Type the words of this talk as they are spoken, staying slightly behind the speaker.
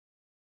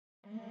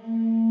Hello,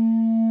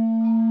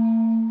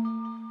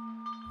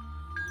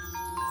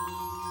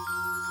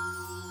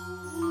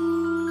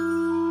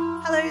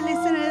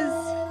 listeners.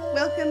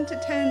 Welcome to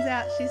Turns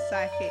Out She's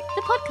Psychic.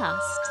 The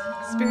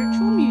podcast.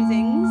 Spiritual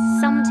musings.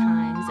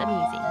 Sometimes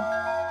amusing.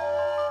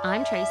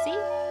 I'm Tracy.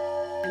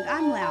 And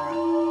I'm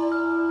Laura.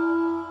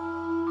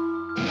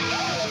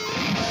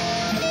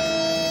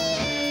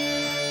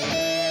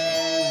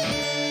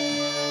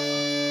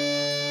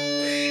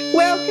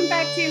 Welcome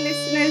back, dear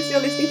listeners. You're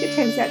listening to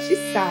Turns Out She's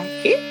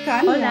Psychic.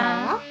 I'm Hola.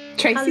 Laura.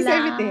 Tracy's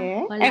Hola. over there.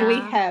 Hola. And we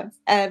have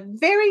a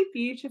very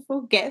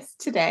beautiful guest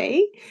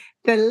today,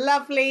 the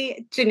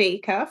lovely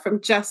Janika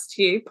from Just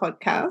You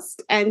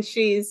podcast. And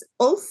she's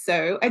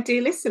also a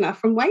dear listener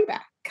from way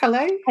back.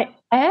 Hello. I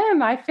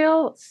am. I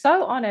feel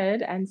so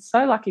honoured and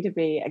so lucky to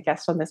be a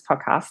guest on this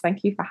podcast.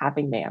 Thank you for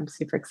having me. I'm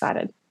super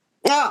excited.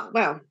 Oh,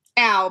 well,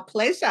 our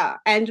pleasure.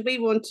 And we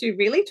want to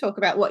really talk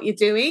about what you're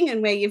doing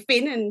and where you've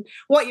been and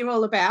what you're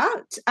all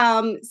about.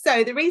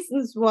 So the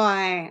reasons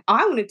why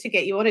I wanted to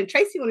get you on and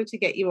Tracy wanted to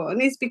get you on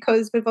is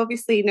because we've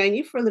obviously known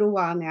you for a little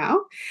while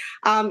now.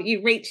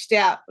 You reached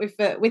out with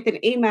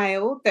an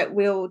email that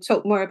we'll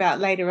talk more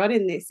about later on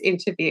in this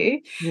interview.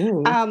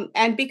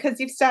 And because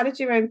you've started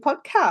your own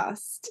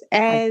podcast.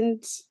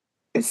 And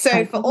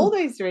so for all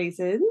those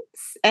reasons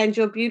and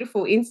your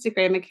beautiful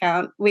Instagram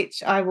account,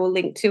 which I will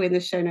link to in the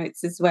show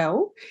notes as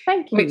well,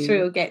 Thank you. which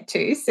we'll get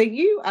to. So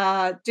you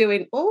are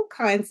doing all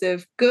kinds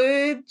of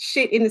good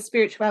shit in the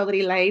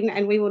spirituality lane,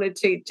 and we wanted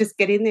to just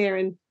get in there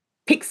and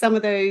pick some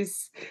of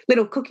those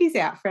little cookies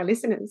out for our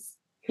listeners.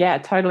 Yeah,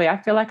 totally.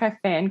 I feel like I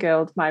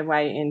fangirled my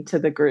way into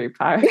the group.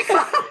 I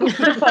was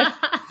like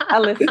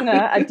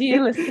a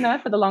dear listener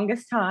for the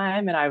longest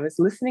time, and I was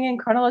listening in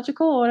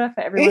chronological order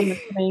for everyone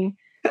listening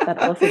that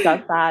also does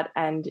that.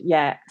 And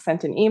yeah,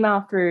 sent an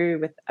email through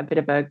with a bit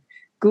of a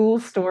ghoul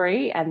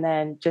story, and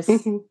then just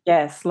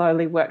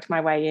slowly worked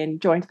my way in,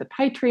 joined the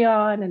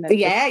Patreon, and then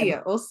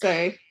you're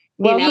also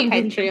in our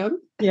Patreon.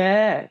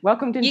 Yeah,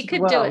 welcomed into the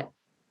world. Do it.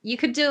 You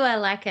could do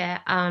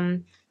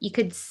you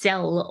could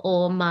sell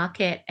or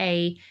market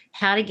a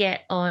how to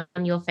get on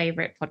your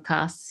favorite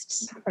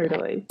podcast.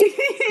 Totally.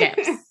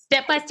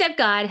 Step-by-step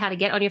guide, how to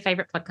get on your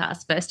favorite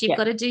podcast. First, you've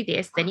got to do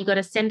this. Then you've got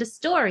to send a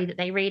story that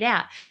they read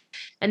out.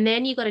 And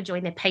then you've got to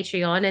join their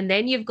Patreon. And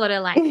then you've got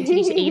to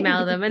continue to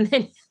email them. And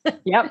then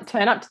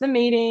turn up to the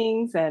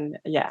meetings and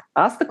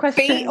ask the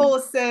questions. Be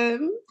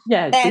awesome.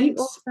 Yeah, and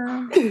be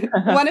awesome.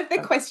 One of the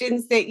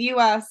questions that you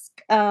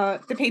ask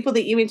the people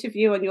that you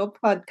interview on your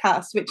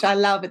podcast, which I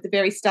love at the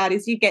very start,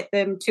 is you get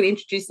them to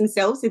introduce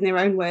themselves in their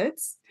own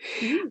words.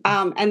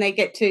 And they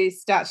get to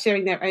start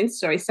sharing their own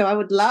story. So I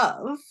would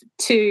love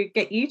to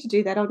get you to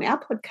do that on our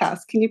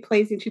podcast. Can you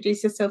please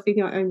introduce yourself in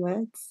your own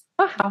words?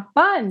 Oh, how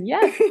fun.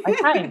 Yes.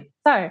 Okay.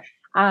 So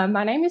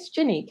my name is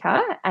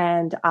Janika,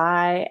 and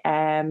I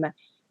am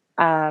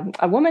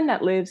a woman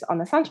that lives on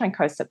the Sunshine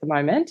Coast at the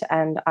moment,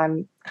 and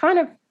I'm kind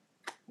of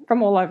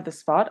from all over the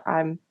spot.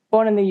 I'm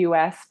born in the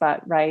US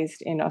but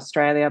raised in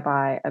Australia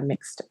by a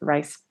mixed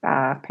race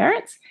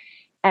parents,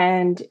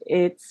 and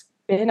it's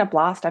been a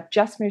blast. I've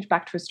just moved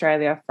back to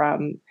Australia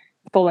from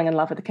falling in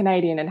love with a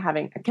Canadian and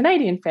having a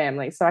Canadian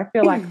family, so I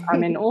feel like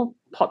I'm in all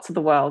pots of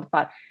the world,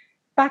 but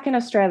back in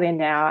Australia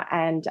now.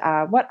 And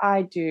what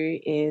I do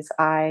is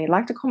I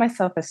like to call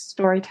myself a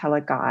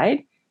storyteller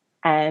guide,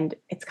 and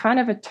it's kind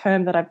of a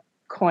term that I've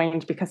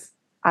coined because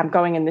I'm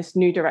going in this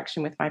new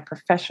direction with my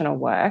professional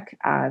work,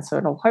 so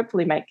it'll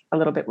hopefully make a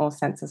little bit more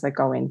sense as I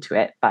go into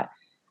it. But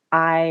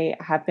I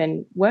have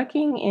been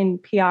working in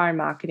PR and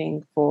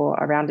marketing for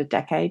around a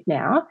decade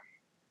now,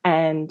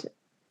 and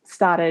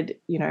started,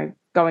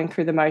 going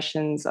through the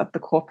motions of the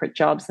corporate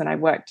jobs. And I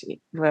worked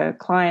with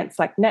clients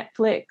like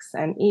Netflix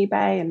and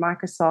eBay and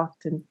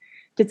Microsoft, and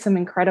did some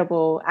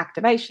incredible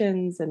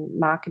activations and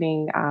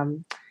marketing,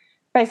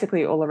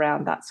 basically all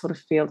around that sort of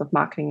field of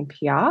marketing and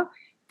PR.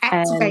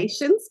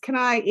 Activations? Can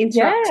I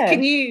interrupt? Yeah.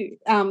 Can you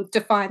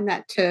define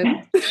that term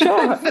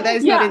Sure. for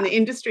those not in the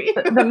industry?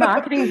 The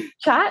marketing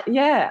chat,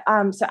 yeah.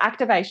 So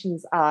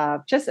activations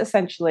are just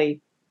essentially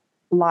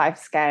live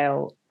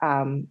scale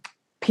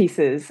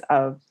pieces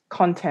of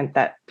content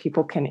that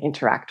people can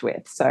interact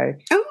with. So,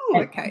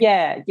 okay.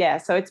 Yeah.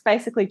 So it's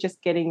basically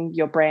just getting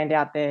your brand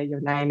out there,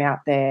 your name out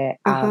there,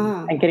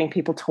 and getting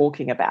people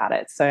talking about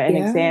it. So an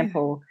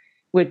example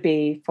would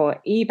be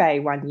for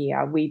eBay one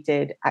year, we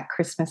did at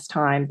Christmas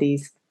time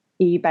these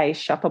eBay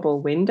shoppable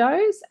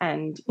windows,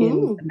 and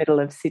in the middle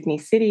of Sydney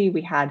City,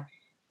 we had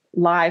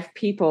live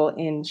people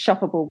in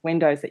shoppable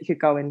windows that you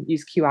could go and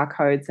use QR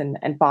codes and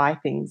buy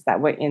things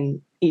that were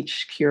in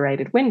each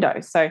curated window.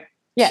 So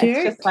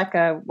it's just like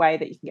a way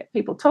that you can get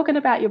people talking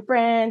about your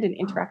brand and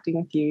interacting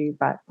with you.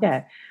 But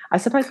I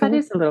suppose that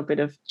is a little bit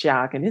of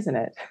jargon, isn't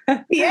it?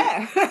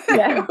 Yeah.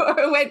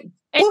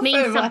 It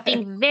means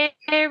something very,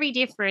 very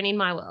different in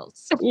my world.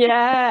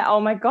 Yeah.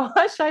 Oh my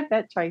gosh, I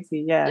bet,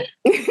 Tracy. Yeah.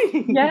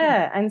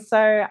 Yeah. And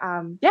so,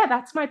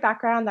 that's my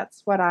background.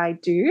 That's what I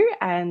do.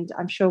 And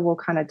I'm sure we'll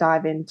kind of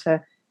dive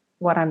into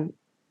what I'm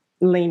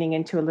leaning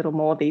into a little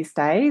more these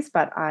days.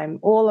 But I'm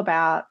all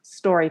about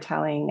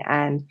storytelling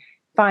and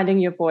finding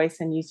your voice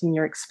and using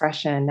your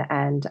expression.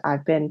 And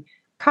I've been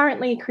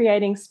currently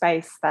creating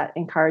space that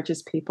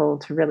encourages people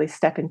to really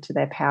step into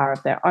their power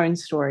of their own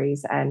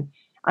stories and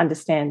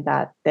understand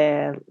that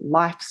their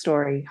life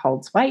story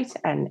holds weight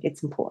and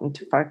it's important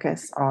to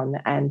focus on.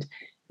 And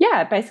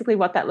yeah, basically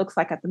what that looks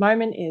like at the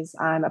moment is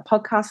I'm a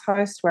podcast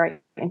host where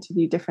I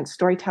interview different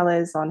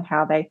storytellers on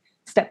how they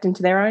stepped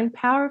into their own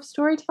power of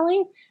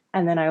storytelling.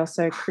 And then I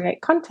also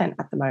create content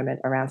at the moment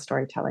around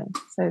storytelling.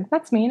 So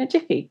that's me in a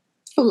jiffy.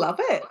 Love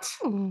it.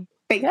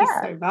 Thank you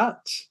so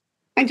much.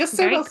 And just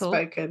so well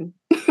spoken.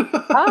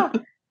 Oh,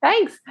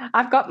 thanks.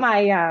 I've got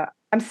my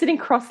I'm sitting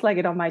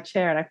cross-legged on my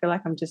chair and I feel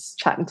like I'm just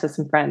chatting to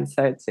some friends.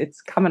 So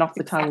it's coming off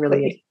the tongue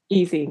really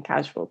easy and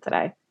casual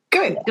today.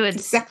 Good. That's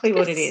exactly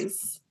what it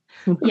is.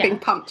 I'm being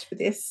pumped for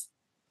this.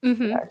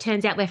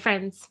 Turns out we're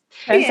friends.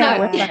 Turns out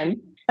we're friends.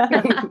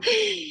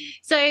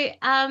 So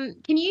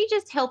can you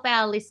just help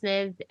our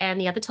listeners and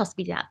the other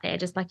Tospies out there,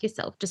 just like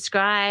yourself,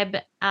 describe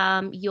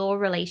your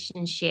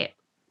relationship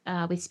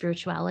with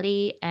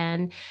spirituality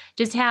and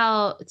just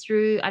how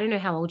through, I don't know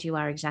how old you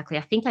are exactly.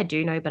 I think I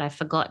do know, but I've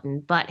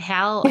forgotten. But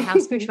how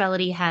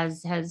spirituality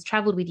has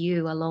traveled with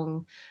you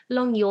along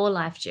your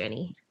life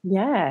journey.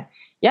 Yeah.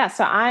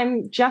 So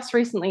I'm just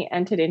recently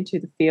entered into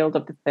the field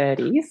of the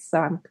 30s.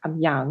 So I'm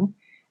young,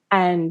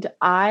 and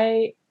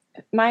my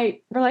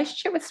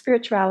relationship with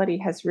spirituality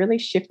has really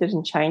shifted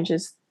and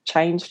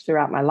changed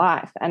throughout my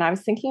life. And I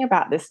was thinking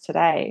about this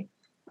today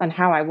on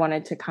how I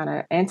wanted to kind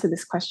of answer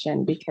this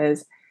question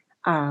because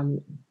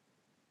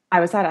I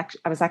was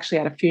actually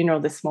at a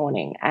funeral this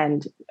morning,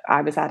 and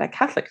I was at a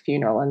Catholic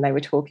funeral, and they were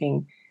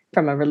talking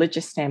from a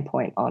religious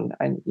standpoint on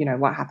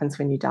what happens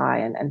when you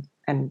die,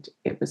 and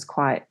it was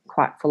quite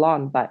full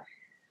on. But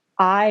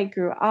I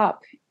grew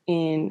up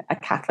in a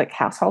Catholic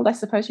household, I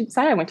suppose you'd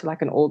say. I went to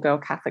like an all-girl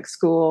Catholic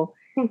school,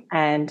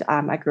 and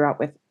I grew up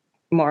with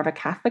more of a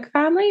Catholic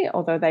family,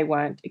 although they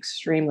weren't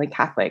extremely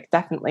Catholic.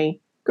 Definitely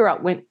grew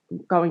up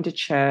going to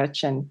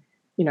church and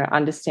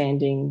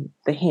understanding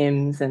the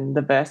hymns and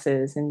the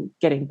verses and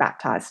getting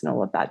baptized and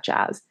all of that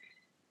jazz.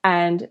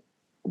 And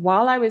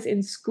while I was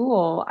in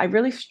school, I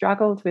really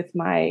struggled with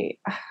my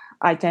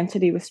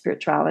identity with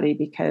spirituality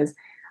because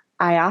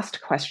I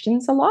asked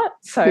questions a lot.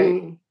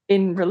 So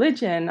in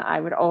religion,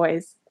 I would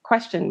always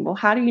question, well,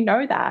 how do you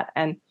know that?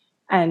 And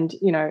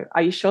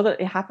are you sure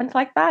that it happened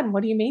like that? And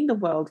what do you mean the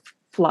world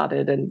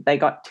flooded and they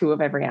got two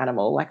of every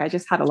animal? Like, I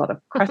just had a lot of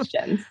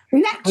questions.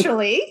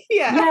 Naturally.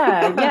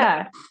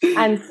 Yeah.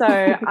 And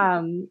so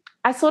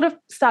I sort of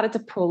started to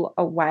pull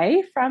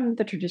away from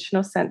the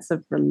traditional sense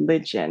of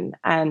religion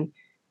and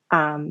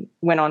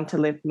went on to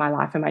live my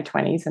life in my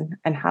 20s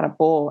and had a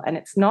ball. And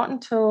it's not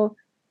until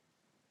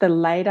the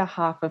later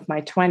half of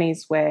my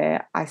 20s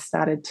where I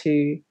started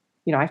to,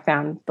 I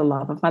found the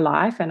love of my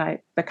life and I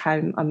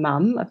became a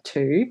mum of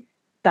two,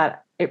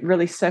 that it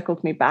really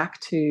circled me back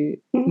to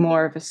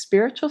more of a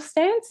spiritual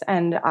stance.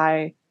 And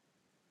I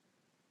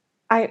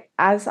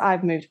as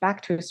I've moved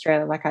back to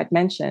Australia, like I'd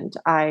mentioned,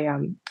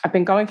 I've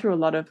been going through a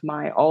lot of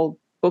my old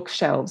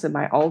bookshelves and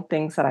my old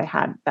things that I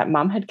had that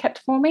mum had kept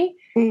for me.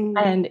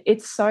 And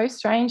it's so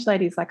strange,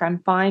 ladies. Like,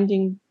 I'm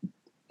finding,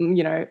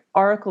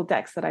 oracle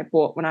decks that I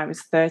bought when I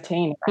was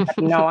 13. I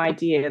had no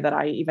idea that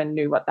I even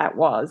knew what that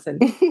was.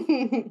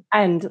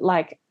 And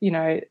like,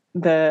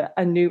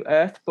 a New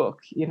Earth book,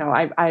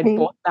 I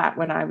bought that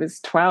when I was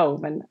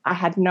 12 and I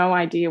had no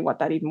idea what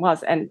that even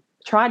was, and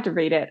tried to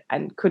read it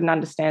and couldn't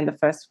understand the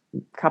first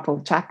couple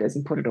of chapters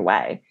and put it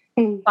away.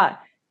 But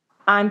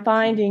I'm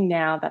finding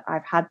now that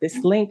I've had this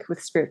link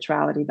with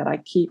spirituality that I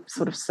keep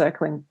sort of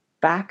circling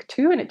back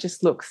to, and it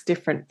just looks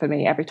different for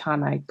me every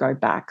time I go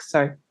back.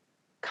 So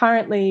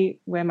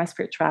currently where my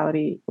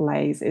spirituality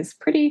lays is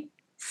pretty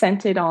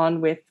centered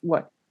on with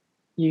what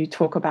you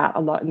talk about a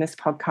lot in this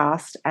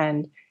podcast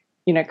and,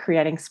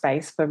 creating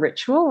space for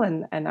ritual.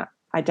 And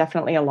I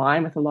definitely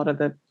align with a lot of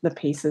the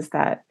pieces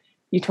that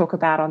you talk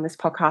about on this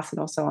podcast and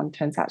also on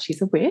Turns Out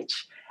She's a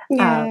Witch.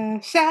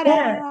 Shout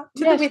out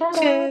to the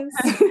witches.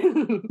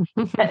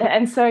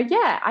 And so,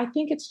 I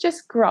think it's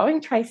just growing,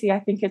 Tracy. I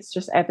think it's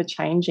just ever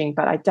changing,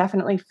 but I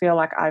definitely feel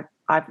like I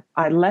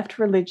left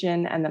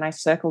religion and then I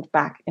circled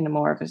back in a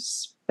more of a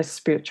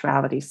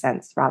spirituality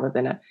sense rather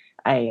than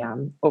a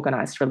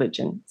organized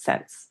religion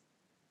sense.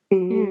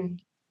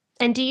 And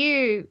do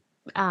you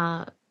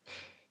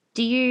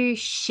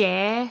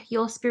share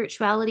your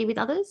spirituality with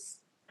others?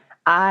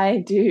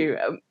 I do,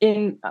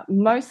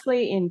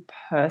 mostly in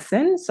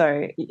person.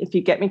 So if you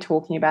get me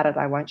talking about it,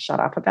 I won't shut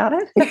up about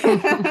it.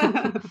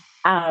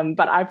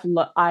 But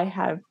I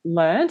have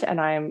learned, and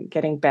I am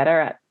getting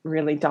better at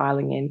really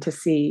dialing in to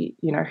see,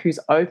 who's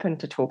open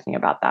to talking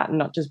about that and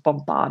not just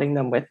bombarding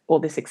them with all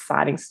this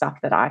exciting stuff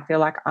that I feel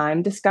like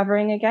I'm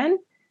discovering again.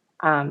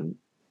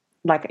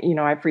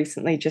 I've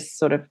recently just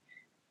sort of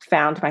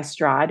found my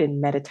stride in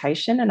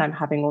meditation, and I'm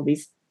having all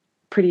these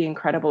pretty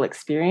incredible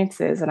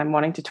experiences and I'm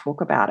wanting to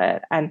talk about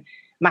it. And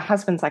my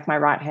husband's like my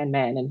right-hand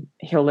man, and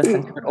he'll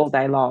listen to it all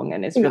day long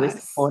and is really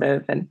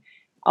supportive and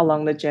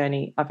along the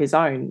journey of his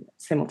own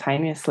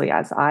simultaneously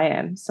as I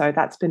am. So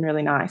that's been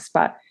really nice.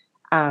 But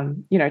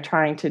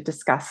trying to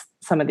discuss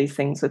some of these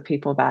things with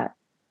people that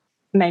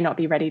may not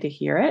be ready to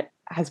hear it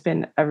has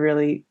been a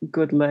really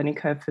good learning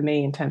curve for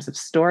me in terms of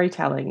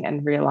storytelling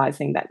and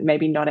realizing that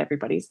maybe not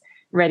everybody's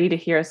ready to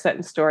hear a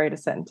certain story at a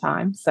certain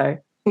time. So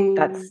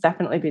that's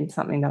definitely been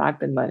something that I've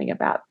been learning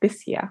about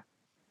this year.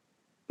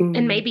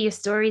 And maybe your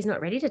story is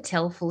not ready to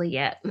tell fully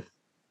yet.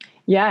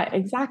 Yeah,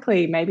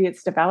 exactly. Maybe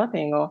it's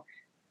developing, or,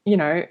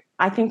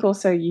 I think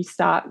also you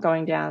start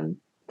going down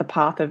the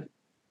path of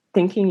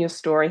thinking your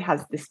story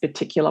has this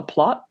particular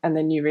plot, and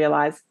then you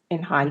realize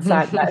in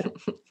hindsight that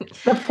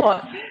the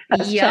plot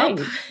has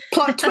changed.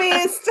 Plot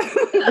twist.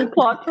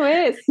 Plot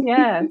twist,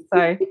 yeah.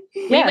 So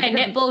we wear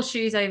netball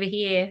shoes over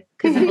here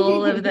because of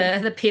all of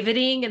the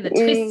pivoting and the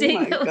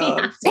twisting that we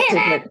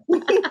have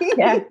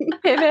to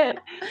pivot.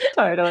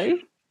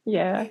 Totally.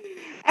 Yeah.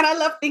 And I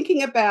love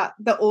thinking about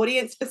the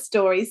audience for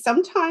stories.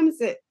 Sometimes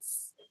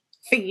it's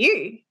for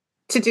you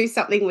to do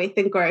something with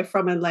and grow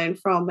from and learn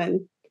from.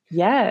 And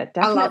yeah,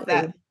 definitely. I love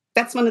that.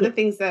 That's one of the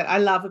things that I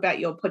love about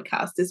your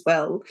podcast as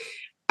well.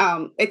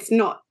 It's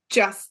not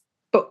just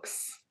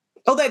books,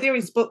 although there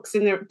is books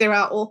and there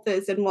are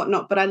authors and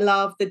whatnot, but I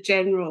love the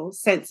general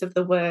sense of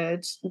the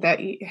word,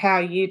 how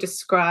you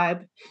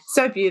describe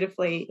so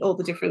beautifully all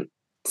the different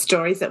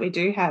stories that we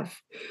do have.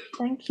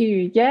 Thank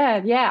you.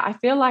 Yeah. I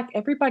feel like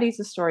everybody's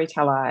a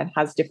storyteller and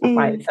has different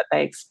ways that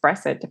they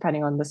express it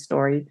depending on the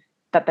story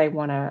that they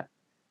want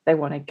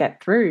to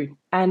get through.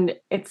 And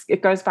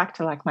it goes back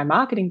to like my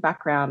marketing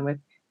background with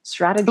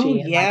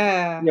strategy.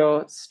 Like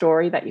your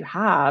story that you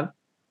have,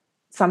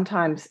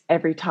 sometimes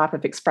every type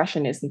of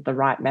expression isn't the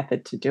right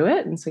method to do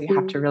it, and so you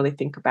have to really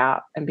think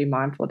about and be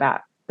mindful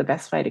about the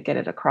best way to get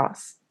it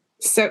across.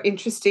 So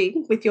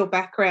interesting with your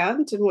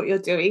background and what you're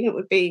doing. It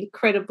would be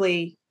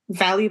incredibly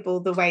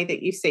valuable the way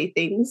that you see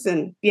things,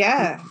 and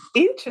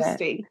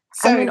interesting.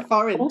 So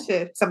foreign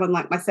to someone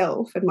like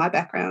myself and my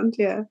background.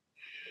 Yeah.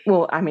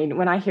 Well, I mean,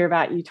 when I hear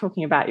about you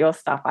talking about your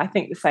stuff, I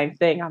think the same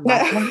thing. I'm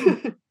like,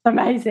 it's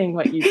amazing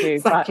what you do.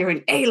 It's like you're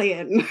an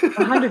alien.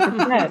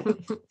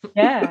 100%.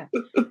 Yeah.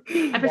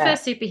 I prefer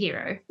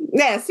superhero.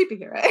 Yeah,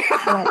 superhero.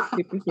 I like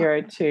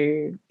superhero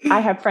too.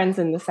 I have friends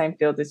in the same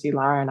field as you,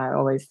 Lara, and I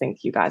always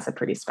think you guys are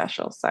pretty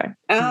special. So.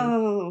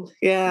 Oh,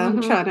 yeah.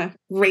 I'm trying to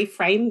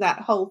reframe that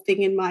whole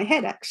thing in my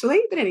head,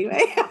 actually. But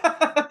anyway.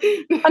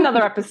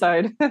 Another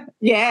episode.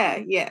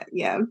 Yeah.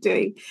 I'm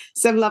doing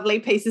some lovely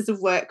pieces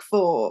of work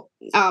for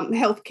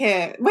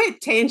healthcare. We're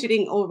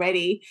tangenting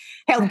already.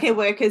 Healthcare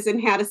workers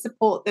and how to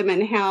support them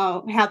and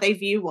how they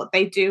view what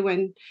they do,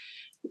 and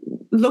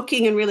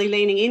looking and really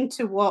leaning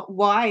into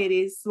why it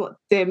is, what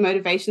their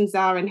motivations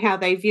are and how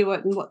they view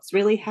it and what's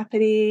really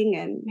happening,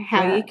 and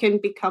how you can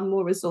become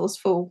more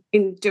resourceful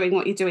in doing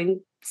what you're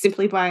doing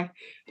simply by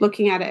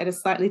looking at it in a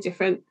slightly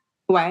different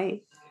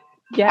way.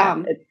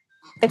 Yeah.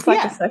 It's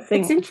like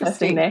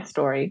assessing their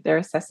story. They're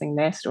assessing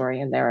their story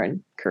in their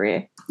own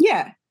career.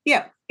 Yeah,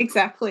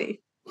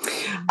 exactly.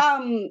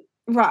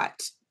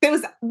 Right. There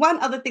was one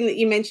other thing that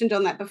you mentioned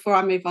on that before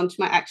I move on to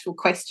my actual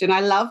question. I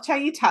loved how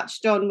you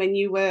touched on when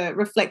you were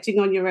reflecting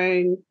on your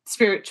own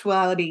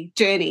spirituality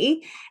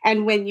journey,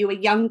 and when you were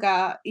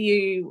younger,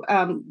 you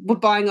were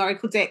buying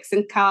oracle decks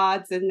and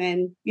cards, and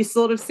then you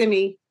sort of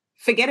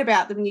semi-forget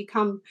about them and you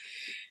come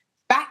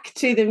back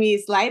to them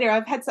years later.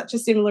 I've had such a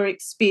similar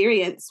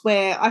experience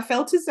where I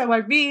felt as though I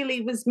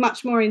really was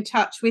much more in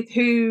touch with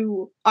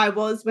who I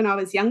was when I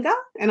was younger,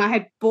 and I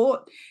had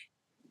bought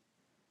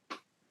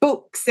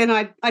books and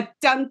I'd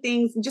done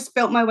things and just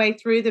felt my way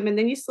through them, and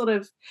then I sort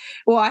of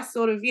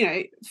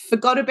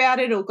forgot about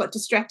it or got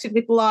distracted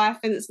with life,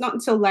 and it's not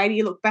until later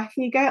you look back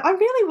and you go, I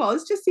really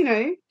was just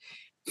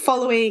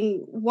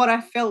following what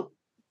I felt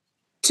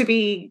to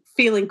be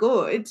feeling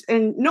good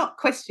and not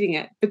questioning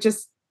it but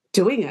just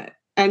doing it.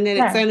 And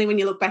then it's only when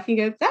you look back and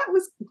you go, that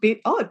was a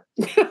bit odd.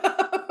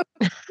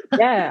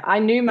 Yeah, I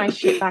knew my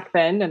shit back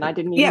then, and I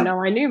didn't even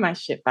know I knew my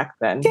shit back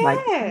then.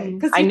 Yeah,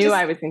 because I knew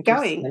I was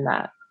interested in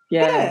that.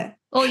 Yeah.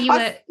 Or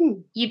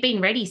you've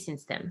been ready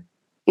since then.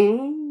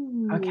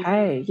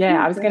 Okay.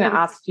 Yeah, I was going to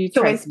ask you,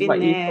 Tracy,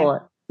 what you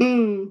thought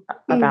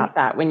about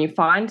that when you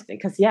find,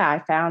 because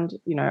I found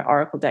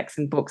oracle decks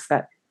and books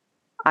that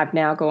I've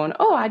now gone,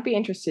 oh, I'd be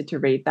interested to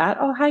read that.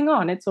 Oh, hang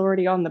on, it's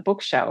already on the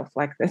bookshelf.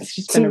 Like, that's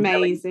just been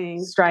amazing, a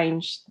really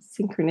strange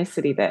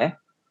synchronicity there.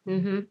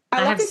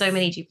 I have so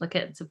many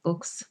duplicates of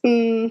books.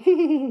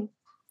 I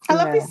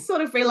love this sort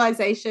of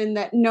realization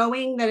that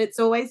knowing that it's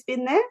always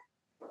been there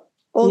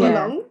all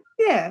along.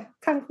 Yeah,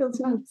 kind of feels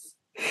nice.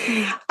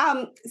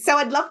 So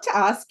I'd love to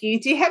ask you,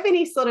 do you have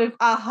any sort of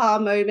aha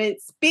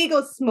moments, big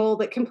or small,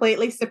 that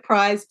completely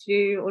surprised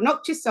you or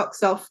knocked your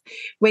socks off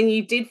when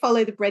you did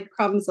follow the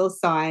breadcrumbs or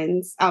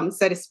signs,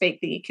 so to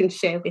speak, that you can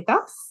share with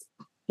us?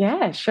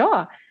 Yeah,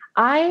 sure.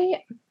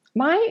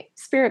 My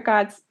spirit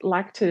guides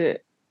like to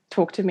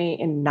talk to me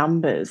in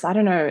numbers. I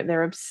don't know,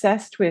 they're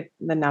obsessed with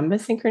the number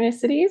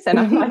synchronicities, and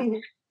I'm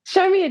like,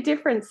 show me a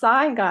different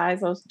sign,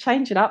 guys, or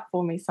change it up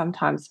for me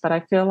sometimes. But I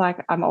feel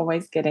like I'm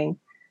always getting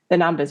the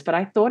numbers. But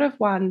I thought of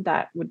one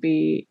that would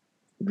be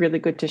really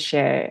good to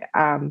share.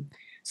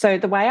 So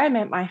the way I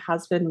met my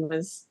husband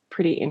was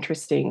pretty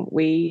interesting.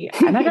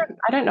 And I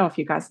don't know if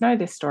you guys know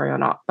this story or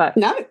not, but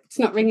no, it's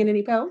not ringing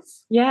any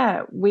bells.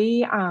 Yeah,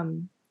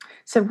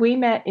 so we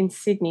met in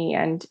Sydney,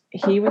 and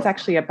he was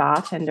actually a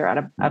bartender at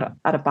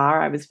a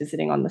bar I was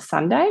visiting on the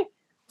Sunday.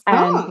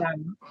 And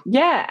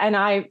and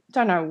I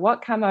don't know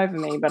what came over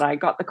me, but I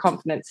got the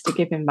confidence to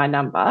give him my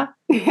number.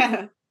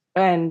 Yeah.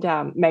 And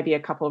maybe a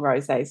couple of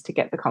rosés to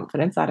get the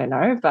confidence. I don't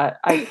know, but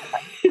I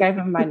gave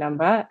him my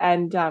number,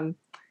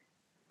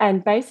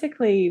 and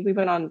basically we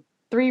went on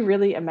 3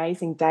 really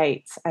amazing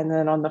dates. And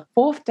then on the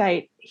 4th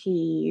date,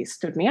 he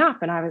stood me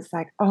up, and I was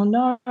like, oh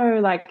no,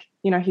 like,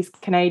 he's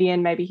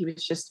Canadian. Maybe he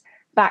was just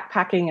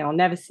backpacking and I'll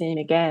never see him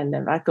again.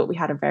 And I thought we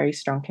had a very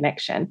strong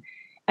connection.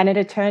 And it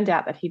had turned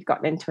out that he'd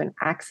gotten into an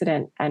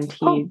accident, and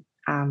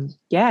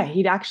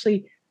he'd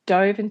actually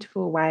dove into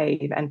a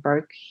wave and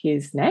broke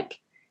his neck.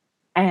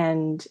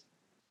 And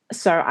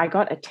so I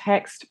got a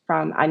text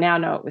from, I now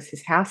know it was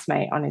his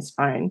housemate on his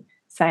phone,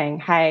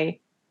 saying,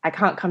 hey, I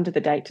can't come to the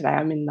date today.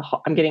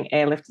 I'm getting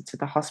airlifted to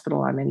the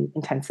hospital. I'm in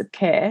intensive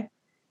care.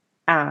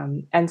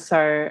 And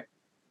so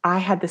I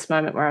had this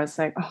moment where I was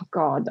like, oh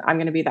God, I'm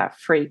going to be that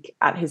freak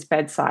at his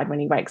bedside when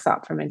he wakes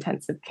up from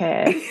intensive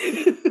care.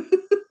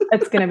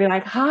 It's going to be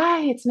like,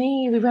 hi, it's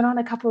me. We went on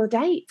a couple of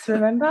dates,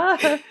 remember?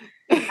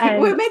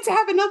 And we're meant to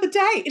have another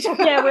date.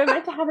 Yeah, we're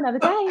meant to have another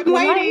date. I'm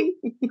waiting.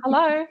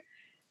 Hello.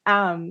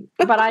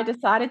 But I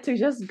decided to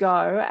just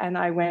go, and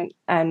I went,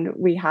 and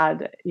we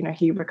had,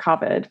 he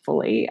recovered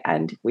fully,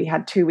 and we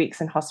had 2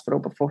 weeks in hospital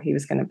before he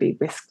was going to be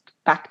whisked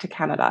back to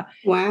Canada.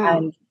 Wow.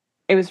 And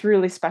it was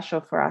really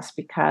special for us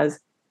because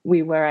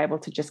we were able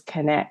to just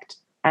connect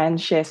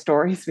and share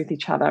stories with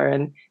each other,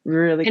 and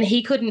really. And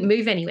he couldn't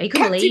move anywhere. He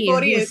couldn't Captive leave.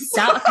 audience. He was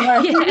stuck.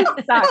 He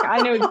was stuck.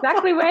 I knew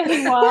exactly where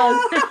he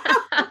was.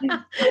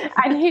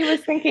 And he was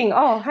thinking,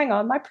 oh, hang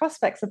on, my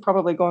prospects have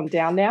probably gone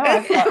down now.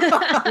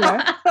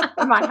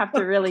 I might have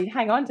to really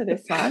hang on to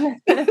this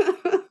one.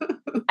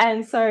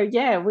 And so,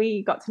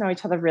 we got to know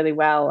each other really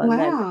well. And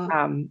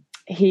then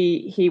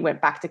he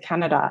went back to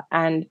Canada,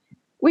 and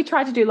we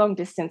tried to do long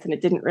distance, and it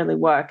didn't really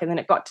work. And then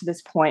it got to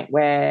this point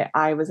where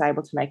I was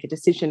able to make a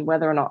decision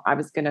whether or not I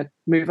was going to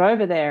move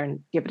over there and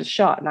give it a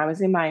shot. And I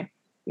was in my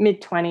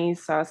mid-20s.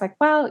 So I was like,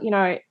 well,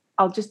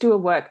 I'll just do a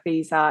work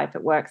visa. If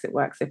it works, it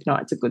works. If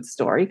not, it's a good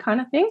story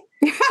kind of thing.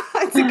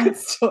 It's a good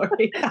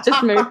story.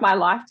 Just move my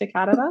life to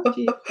Canada.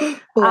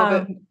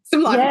 Love it.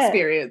 Some life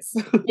experience.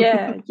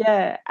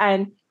 Yeah.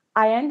 And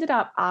I ended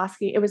up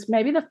asking, it was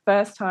maybe the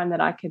first time that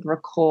I could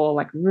recall,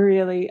 like,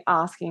 really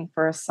asking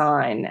for a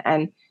sign,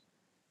 and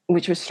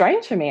which was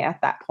strange for me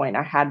at that point.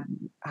 I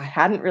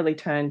hadn't really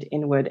turned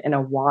inward in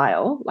a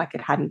while. Like,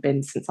 it hadn't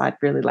been since I'd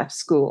really left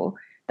school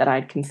that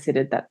I'd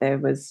considered that there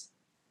was,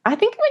 I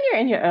think when you're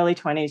in your early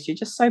 20s, you're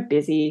just so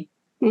busy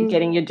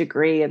getting your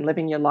degree and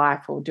living your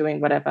life, or doing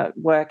whatever,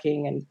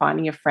 working and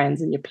finding your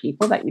friends and your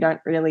people, that you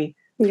don't really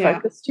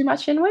focus too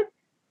much inward.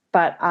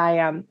 But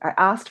I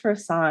asked for a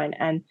sign,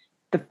 and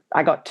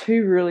I got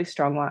 2 really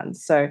strong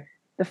ones. So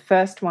the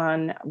first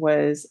one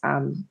was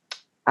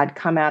I'd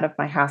come out of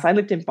my house. I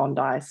lived in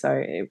Bondi, so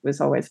it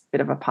was always a bit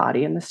of a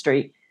party in the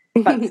street.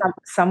 But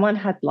someone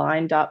had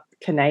lined up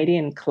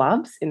Canadian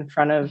clubs in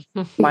front of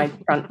my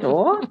front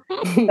door.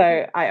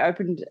 So I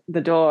opened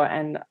the door,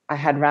 and I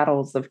had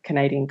rattles of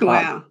Canadian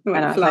clubs. Wow.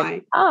 And I was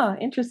like, oh,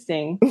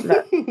 interesting.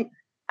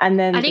 And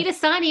then I need a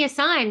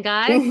sign,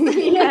 guys.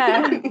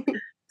 Yeah.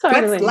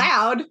 Totally. That's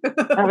loud.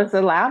 That was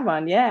a loud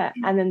one, yeah.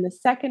 And then the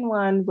second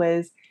one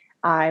was,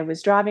 I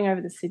was driving over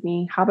the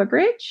Sydney Harbour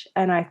Bridge,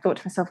 and I thought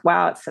to myself,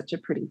 wow, it's such a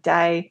pretty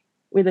day.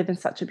 We live in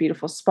such a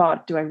beautiful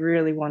spot. Do I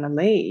really want to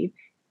leave?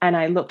 And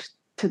I looked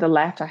to the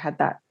left. I had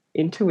that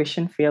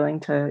intuition feeling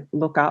to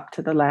look up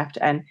to the left,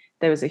 and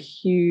there was a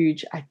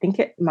huge, I think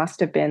it must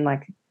have been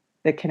like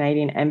the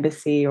Canadian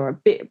Embassy,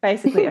 or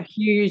basically a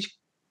huge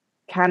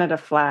Canada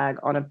flag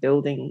on a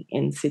building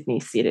in Sydney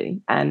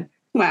City. And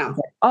wow.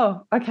 like,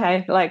 oh,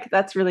 okay, like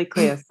that's really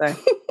clear. So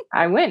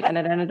I went, and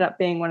it ended up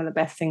being one of the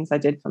best things I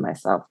did for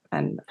myself,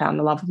 and found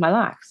the love of my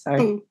life.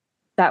 So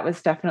that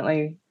was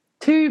definitely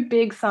 2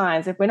 big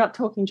signs. If we're not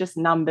talking just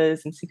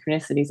numbers and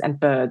synchronicities and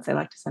birds, they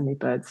like to send me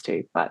birds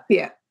too. But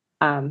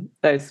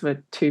those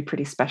were 2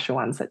 pretty special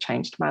ones that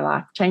changed my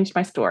life, changed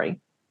my story.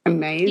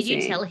 Amazing. Did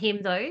you tell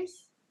him those?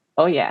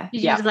 Oh, yeah.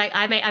 Did you just like,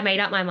 I made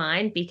up my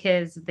mind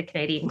because of the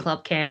Canadian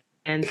club cans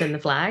and the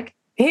flag?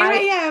 Here I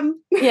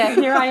am. Yeah,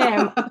 here I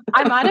am.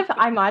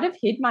 I might have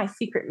hid my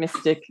secret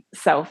mystic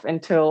self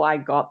until I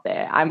got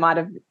there.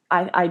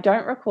 I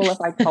don't recall if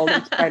I told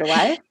him straight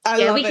away.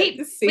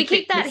 We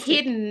keep that mystic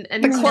hidden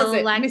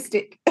until like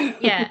mystic.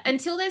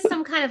 Until there's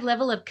some kind of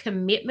level of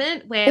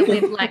commitment where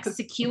we've like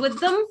secured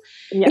them.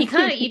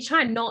 Yeah. You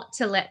try not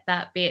to let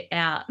that bit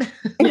out.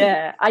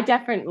 Yeah, I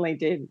definitely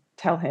did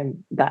tell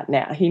him that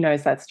now. He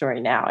knows that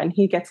story now, and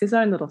he gets his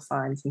own little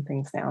signs and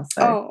things now.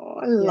 So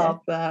I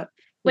love that.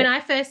 when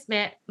I first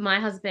met my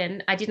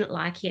husband, I didn't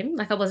like him.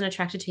 Like I wasn't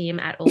attracted to him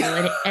at all.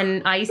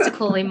 And I used to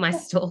call him my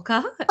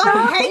stalker.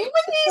 I hate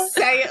when you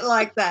say it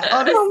like that,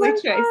 honestly,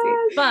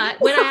 Tracy.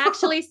 But when I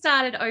actually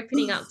started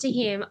opening up to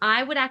him,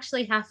 I would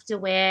actually have to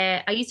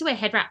I used to wear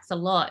head wraps a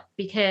lot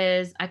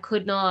because I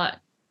could not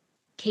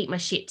keep my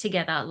shit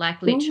together,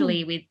 like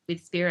literally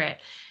with spirit.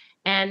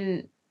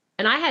 And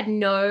I had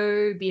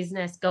no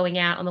business going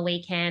out on the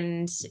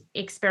weekend,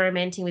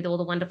 experimenting with all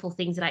the wonderful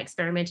things that I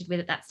experimented with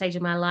at that stage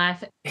of my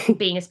life,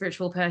 being a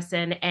spiritual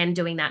person and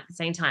doing that at the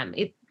same time.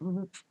 It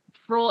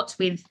fraught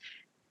with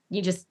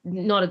you just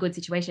not a good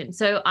situation.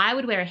 So I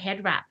would wear a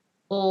head wrap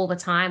all the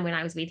time when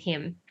I was with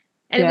him.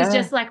 And it was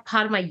just like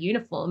part of my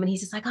uniform. And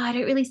he's just like, oh, I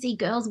don't really see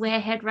girls wear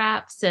head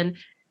wraps. And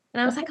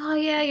I was like, oh,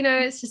 yeah,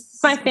 it's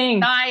just my thing.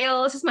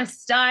 Style. It's just my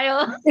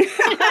style.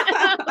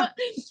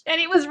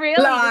 And it was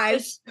really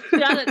lies.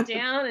 Shut it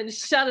down and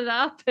shut it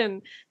up.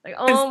 And like,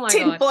 oh, my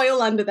tin God. foil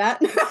under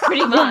that.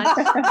 Pretty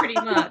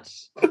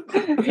much.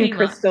 Pretty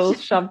crystals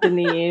shoved in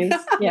the ears.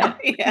 Yeah.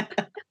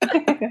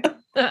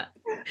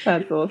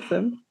 That's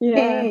awesome.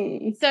 Yeah.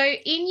 So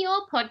in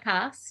your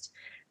podcast,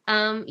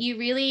 you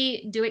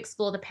really do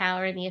explore the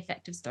power and the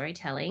effect of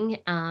storytelling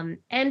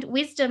and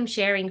wisdom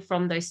sharing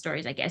from those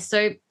stories, I guess.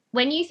 So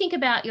when you think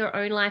about your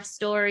own life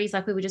stories,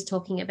 like we were just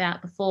talking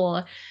about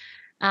before,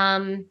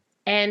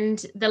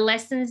 and the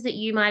lessons that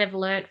you might have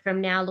learnt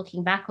from now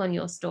looking back on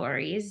your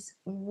stories,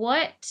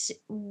 what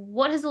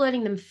has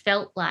learning them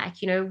felt like?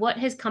 What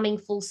has coming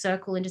full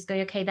circle and just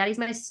going, okay, that is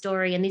my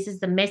story and this is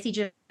the message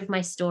of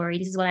my story.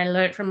 This is what I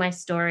learnt from my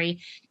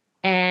story.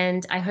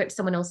 And I hope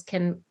someone else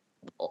can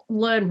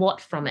learn what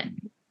from it.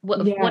 What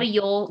are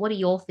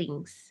your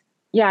things?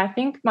 Yeah, I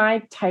think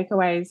my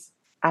takeaways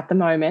at the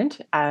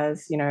moment,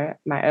 as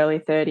my early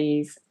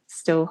 30s,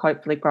 still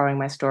hopefully growing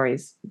my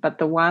stories, but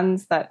the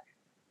ones that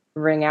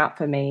ring out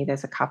for me,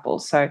 there's a couple.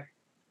 So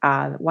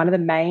one of the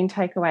main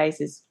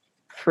takeaways is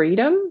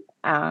freedom,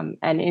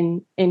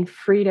 and in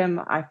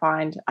freedom, I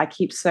find I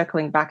keep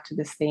circling back to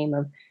this theme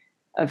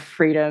of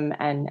freedom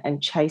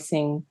and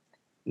chasing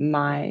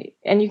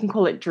and you can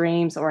call it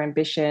dreams or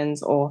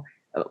ambitions or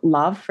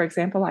love. For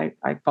example, I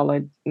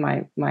followed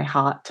my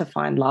heart to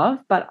find love,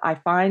 but I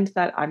find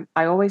that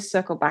I always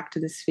circle back to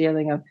this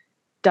feeling of,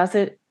 does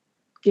it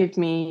give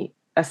me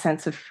a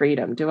sense of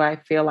freedom? Do I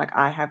feel like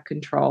I have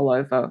control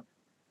over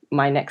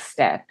my next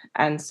step?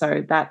 And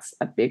so that's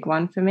a big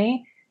one for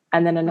me.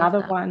 And then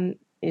another one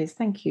is,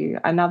 thank you.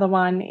 Another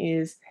one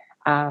is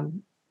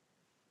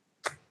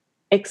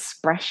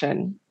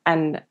expression.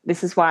 And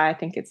this is why I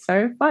think it's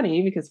so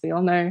funny, because we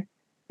all know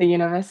the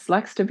universe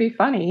likes to be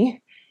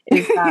funny.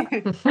 Is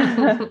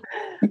that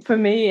for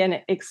me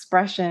an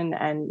expression?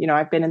 And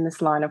I've been in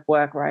this line of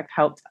work where I've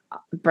helped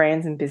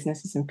brands and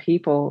businesses and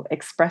people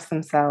express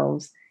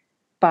themselves,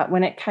 but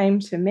when it came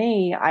to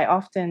me, I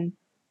often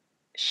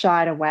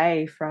shied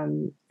away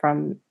from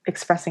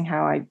expressing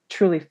how I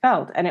truly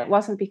felt. And it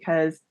wasn't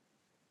because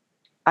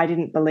I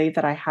didn't believe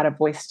that I had a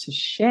voice to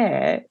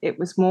share. It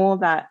was more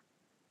that,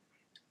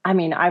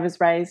 I was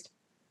raised,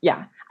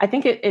 I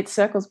think it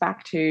circles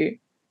back to,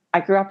 I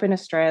grew up in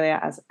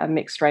Australia as a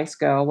mixed race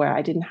girl where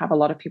I didn't have a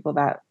lot of people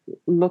that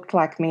looked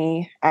like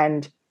me,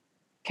 and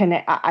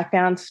I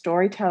found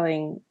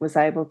storytelling was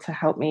able to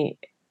help me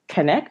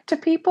connect to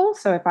people.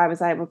 So if I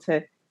was able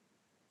to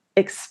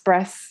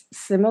express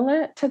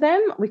similar to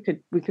them, we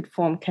could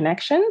form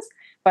connections.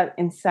 But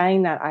in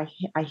saying that, I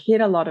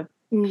hid a lot of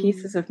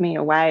pieces of me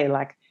away,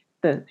 like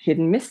the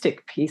hidden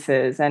mystic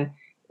pieces and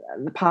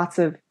the parts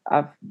of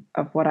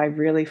what I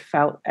really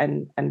felt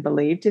and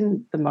believed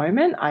in the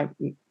moment, I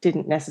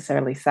didn't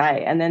necessarily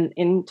say. And then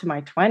into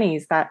my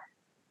 20s, that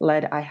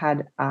led, I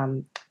had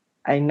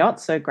a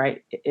not so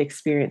great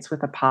experience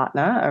with a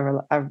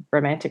partner, a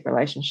romantic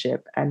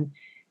relationship. And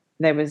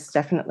there was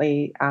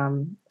definitely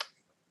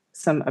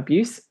some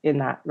abuse in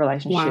that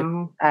relationship.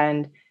 Wow.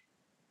 And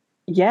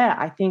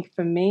I think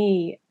for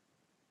me,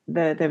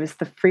 there was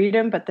the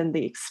freedom, but then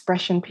the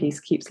expression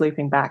piece keeps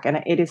looping back.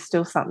 And it is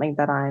still something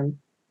that I'm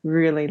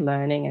really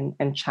learning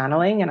and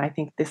channeling. And I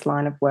think this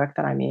line of work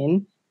that I'm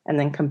in, and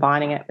then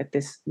combining it with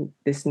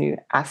this new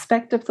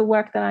aspect of the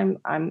work that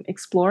I'm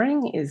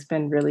exploring, has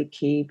been really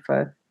key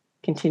for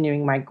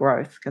continuing my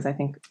growth, because I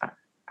think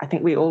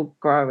we all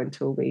grow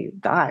until we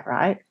die,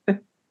 right?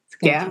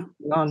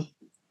 On.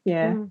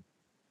 Yeah.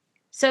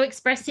 So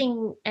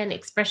expressing an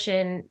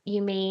expression,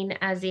 you mean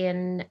as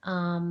in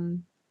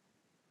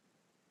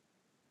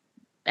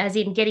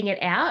getting it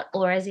out,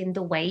 or as in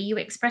the way you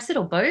express it,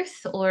 or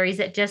both? Or is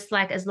it just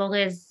like as long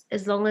as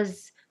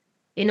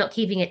you're not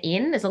keeping it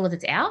in, as long as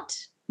it's out?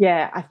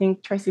 Yeah, I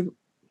think, Tracy,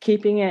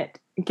 getting it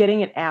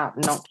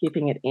out, not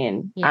keeping it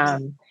in.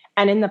 Yes.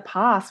 And in the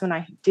past, when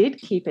I did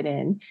keep it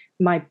in,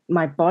 my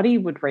body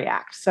would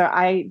react. So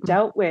I've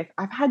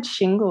had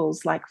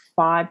shingles like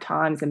 5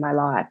 times in my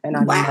life, and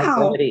I'm in my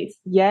 30s.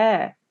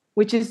 Yeah.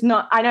 Which is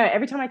not, I know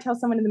every time I tell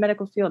someone in the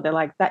medical field, they're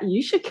like, that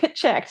you should get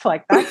checked.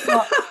 Like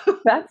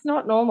that's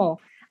not normal.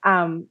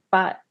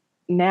 But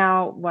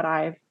now what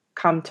I've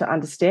come to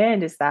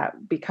understand is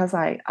that because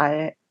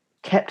I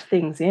kept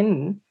things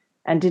in,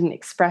 and didn't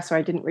express, or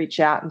I didn't reach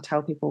out and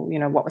tell people,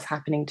 what was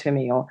happening to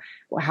me, or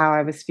how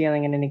I was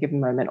feeling in any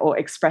given moment, or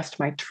expressed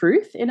my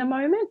truth in a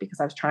moment because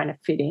I was trying to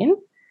fit in,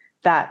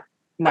 that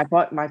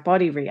my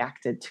body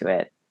reacted to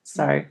it.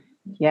 So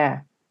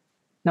yeah,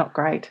 not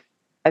great.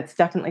 It's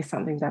definitely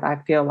something that I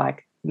feel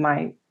like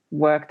my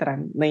work that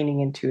I'm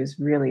leaning into is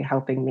really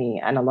helping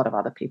me and a lot of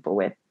other people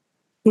with.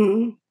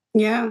 Mm,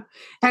 yeah.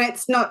 And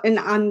it's not an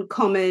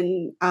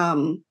uncommon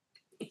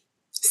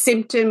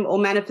symptom or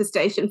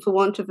manifestation, for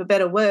want of a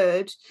better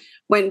word,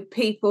 when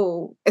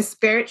people,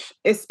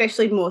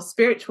 especially more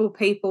spiritual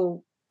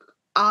people,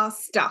 are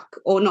stuck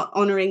or not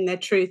honouring their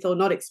truth or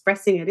not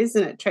expressing it,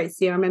 isn't it,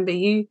 Tracy? I remember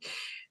you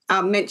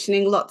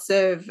mentioning lots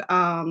of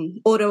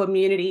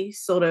autoimmunity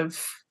sort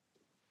of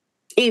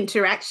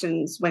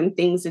interactions when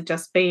things are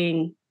just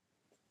being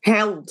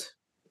held.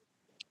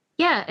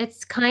 Yeah,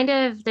 it's kind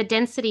of the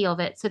density of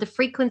it. So the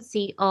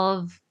frequency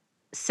of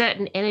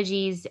certain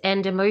energies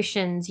and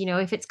emotions,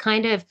 if it's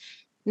kind of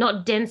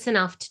not dense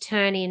enough to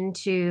turn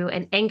into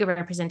an anger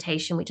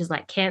representation, which is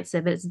like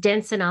Cancer, but it's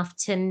dense enough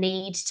to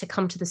need to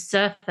come to the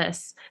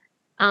surface,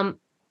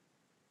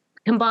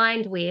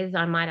 combined with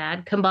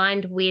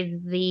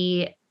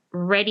the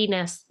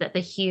readiness that the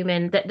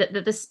human,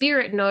 that the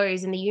spirit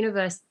knows and the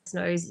universe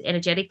knows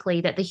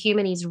energetically that the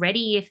human is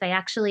ready if they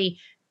actually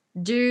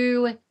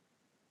do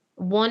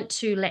want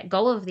to let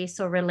go of this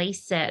or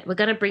release it. We're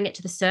going to bring it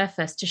to the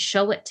surface to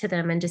show it to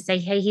them and to say,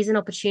 hey, here's an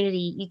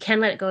opportunity. You can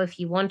let it go if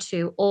you want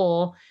to,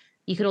 or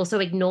you could also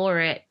ignore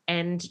it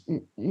and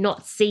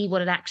not see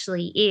what it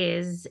actually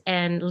is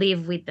and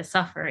live with the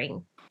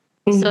suffering.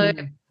 So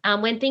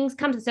when things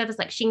come to the surface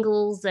like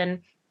shingles and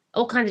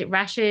all kinds of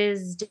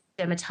rashes,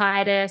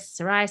 dermatitis,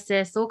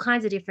 psoriasis, all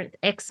kinds of different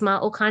eczema,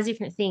 all kinds of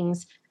different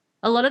things,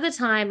 a lot of the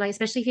time, like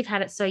especially if you've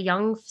had it so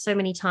young so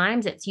many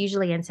times, it's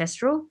usually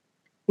ancestral.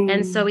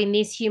 And so in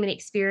this human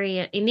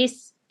experience,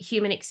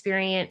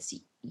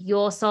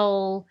 your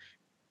soul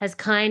has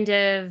kind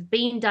of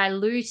been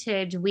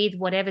diluted with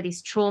whatever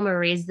this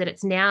trauma is that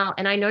it's now.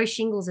 And I know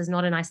shingles is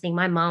not a nice thing.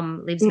 My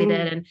mum lives with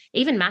it, and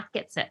even Matt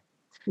gets it.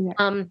 Yeah.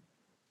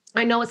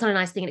 I know it's not a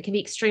nice thing and it can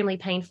be extremely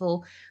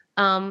painful,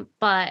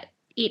 but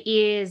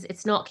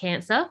it's not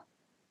cancer.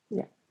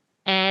 Yeah.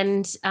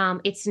 And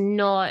it's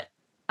not,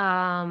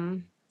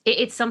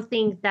 it's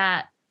something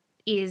that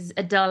is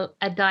a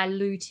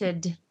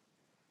diluted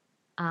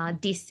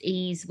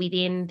dis-ease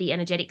within the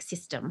energetic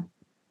system,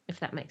 if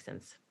that makes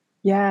sense.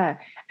 Yeah.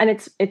 And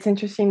it's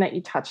interesting that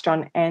you touched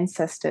on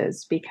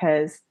ancestors,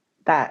 because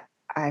that,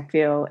 I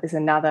feel, is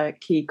another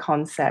key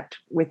concept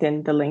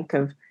within the link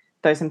of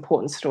those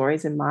important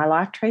stories in my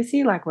life,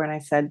 Tracy, like when I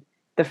said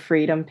the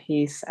freedom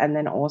piece and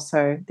then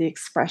also the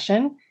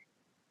expression.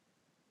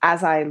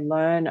 As I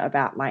learn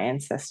about my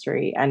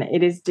ancestry, and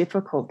it is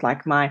difficult,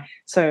 like my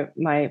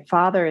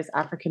father is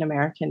African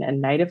American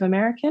and Native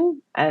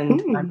American, and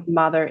my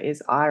mother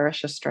is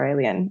Irish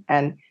Australian.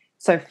 And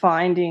so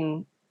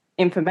finding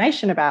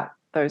information about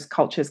those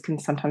cultures can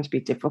sometimes be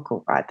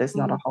difficult, right? There's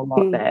not a whole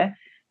lot there.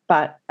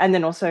 And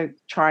then also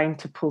trying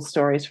to pull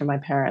stories from my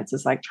parents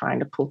is like trying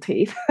to pull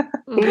teeth.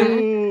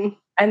 And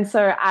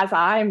so as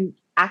I'm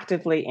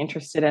actively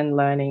interested in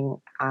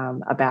learning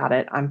about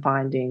it, I'm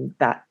finding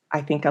that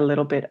I think a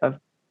little bit of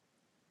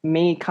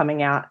me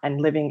coming out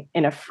and living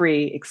in a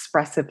free,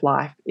 expressive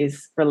life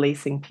is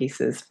releasing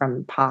pieces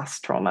from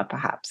past trauma,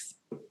 perhaps.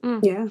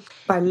 Yeah,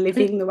 by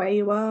living the way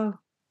you are.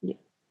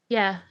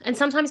 Yeah. And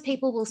sometimes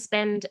people will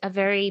spend a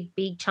very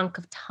big chunk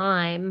of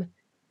time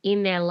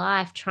in their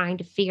life trying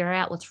to figure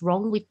out what's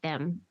wrong with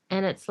them.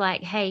 And it's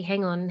like, hey,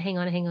 hang on.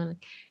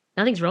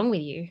 Nothing's wrong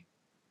with you.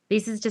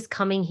 This is just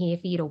coming here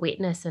for you to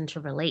witness and to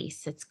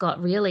release. It's got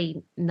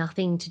really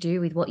nothing to do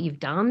with what you've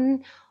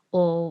done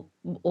or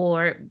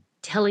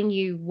telling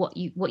you what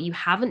you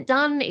haven't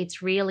done.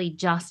 It's really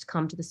just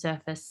come to the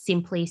surface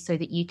simply so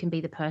that you can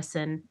be the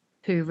person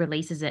who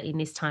releases it in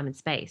this time and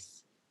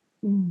space.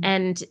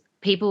 And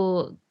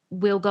people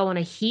will go on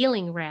a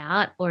healing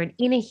route or an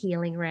inner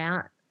healing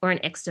route or an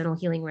external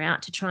healing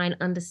route to try and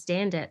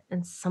understand it.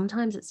 And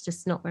sometimes it's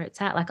just not where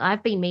it's at. Like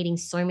I've been meeting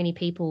so many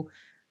people,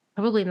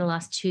 probably in the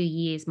last 2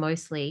 years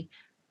mostly,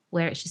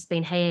 where it's just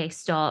been, hey,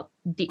 stop.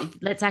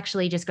 Let's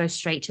actually just go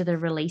straight to the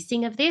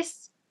releasing of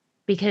this,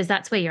 because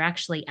that's where you're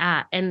actually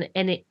at. I'm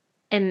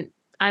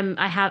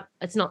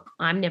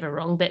never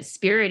wrong, but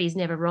spirit is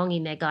never wrong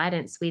in their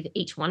guidance with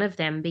each one of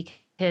them,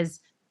 because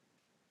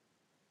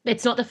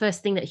it's not the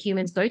first thing that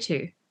humans go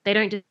to. They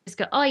don't just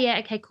go, oh yeah,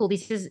 okay, cool.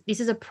 This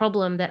is a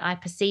problem that I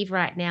perceive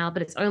right now,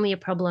 but it's only a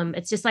problem.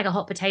 It's just like a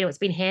hot potato. It's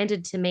been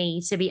handed to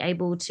me to be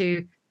able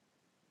to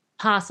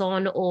pass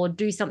on or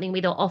do something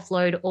with or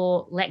offload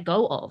or let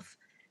go of.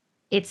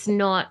 It's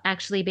not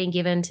actually being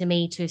given to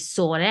me to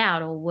sort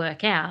out or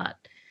work out.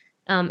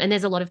 And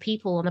there's a lot of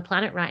people on the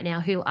planet right now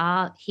who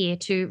are here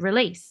to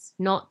release,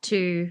 not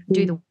to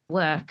do the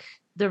work.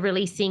 The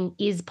releasing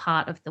is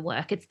part of the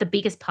work. It's the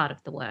biggest part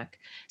of the work.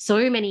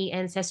 So many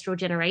ancestral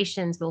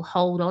generations will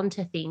hold on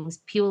to things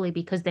purely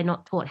because they're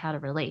not taught how to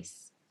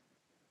release.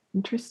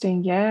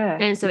 Interesting. Yeah.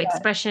 And so Yeah.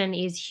 expression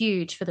is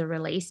huge for the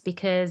release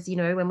because, you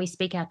know, when we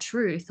speak our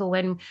truth or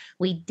when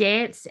we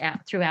dance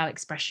out through our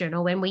expression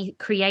or when we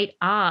create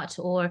art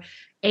or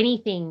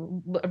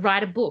anything,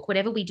 write a book,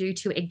 whatever we do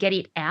to get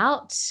it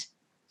out,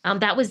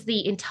 that was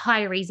the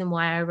entire reason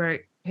why I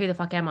wrote Who the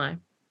Fuck Am I?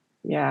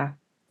 Yeah.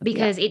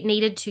 Because it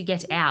needed to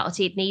get out.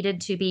 It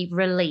needed to be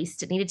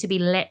released. It needed to be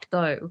let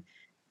go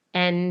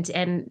and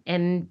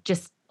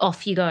just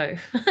off you go.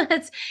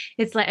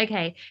 it's like,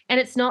 okay. And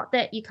it's not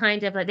that you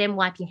kind of like then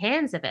wipe your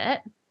hands of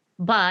it,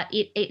 but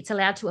it's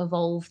allowed to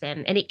evolve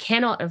then. And it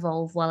cannot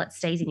evolve while it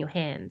stays in your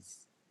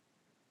hands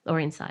or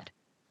inside.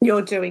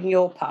 You're doing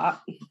your part.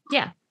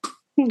 Yeah.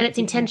 And it's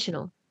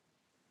intentional.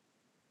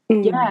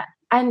 Yeah.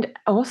 And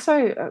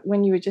also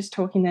when you were just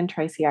talking then,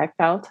 Tracy, I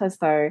felt as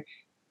though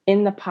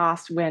in the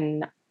past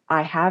when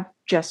I have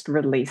just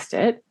released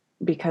it,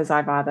 because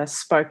I've either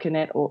spoken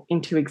it or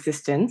into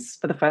existence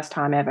for the first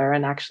time ever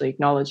and actually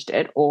acknowledged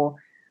it, or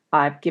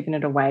I've given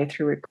it away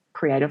through a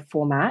creative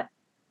format,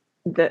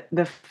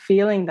 the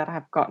feeling that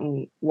I've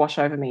gotten wash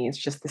over me is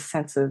just this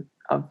sense of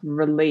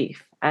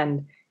relief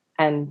and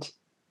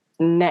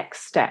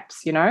next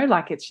steps, you know,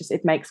 like it's just,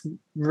 it makes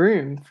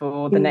room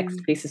for the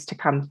next pieces to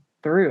come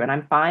through. And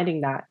I'm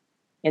finding that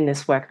in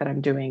this work that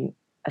I'm doing,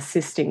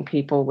 assisting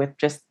people with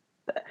just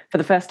for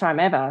the first time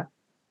ever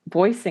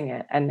voicing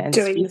it and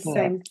doing the speaking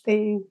same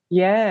thing.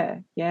 Yeah,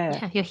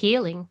 you're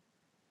healing.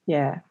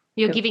 Yeah,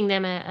 you're giving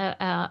them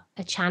a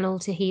channel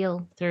to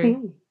heal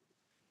through.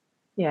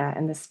 Yeah,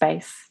 and the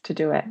space to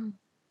do it.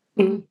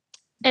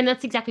 And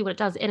that's exactly what it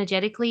does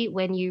energetically.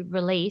 When you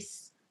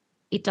release,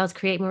 it does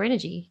create more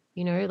energy,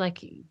 you know,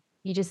 like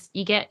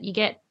you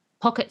get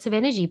pockets of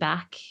energy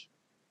back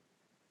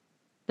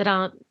that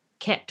aren't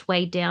kept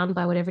weighed down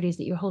by whatever it is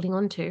that you're holding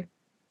on to.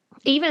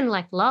 Even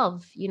like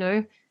love, you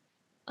know,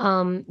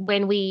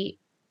 when we,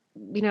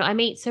 you know, I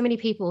meet so many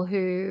people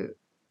who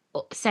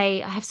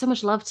say, I have so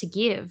much love to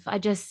give. I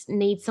just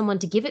need someone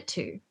to give it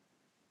to.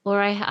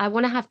 Or I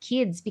want to have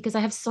kids because I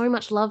have so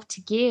much love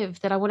to give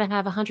that I want to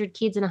have 100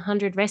 kids and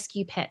 100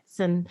 rescue pets.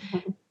 And,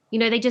 you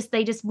know, they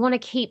just want to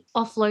keep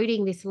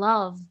offloading this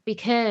love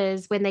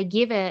because when they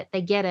give it,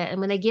 they get it. And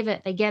when they give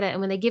it, they get it.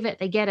 And when they give it,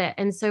 they get it.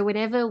 And so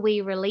whenever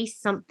we release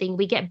something,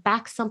 we get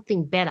back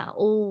something better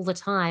all the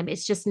time.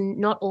 It's just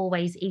not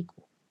always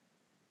equal.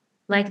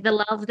 Like the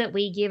love that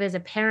we give as a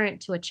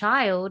parent to a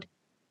child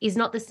is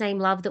not the same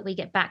love that we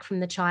get back from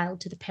the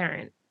child to the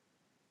parent.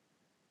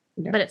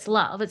 Yeah. But it's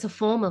love. It's a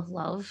form of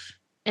love.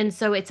 And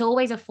so it's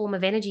always a form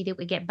of energy that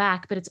we get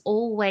back, but it's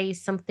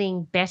always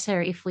something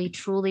better if we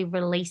truly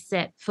release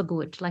it for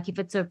good. Like if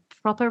it's a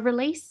proper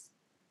release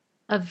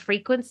of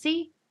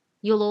frequency,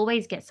 you'll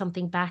always get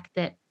something back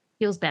that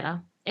feels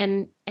better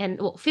and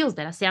well, feels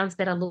better, sounds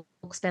better,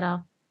 looks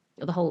better,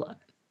 the whole lot.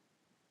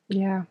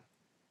 Yeah.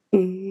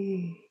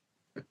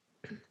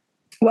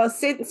 Well,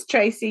 since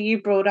Tracy,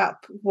 you brought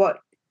up what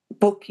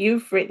book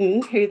you've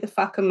written, Who the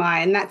Fuck Am I?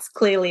 And that's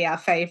clearly our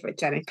favourite,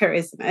 Janica,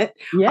 isn't it?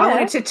 Yeah. I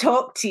wanted to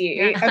talk to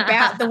you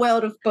about the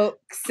world of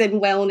books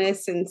and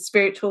wellness and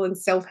spiritual and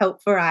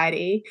self-help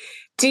variety.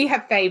 Do you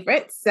have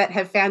favourites that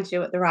have found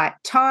you at the right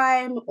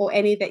time or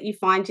any that you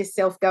find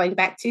yourself going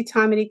back to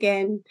time and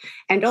again?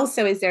 And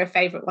also, is there a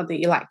favourite one that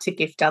you like to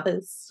gift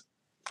others?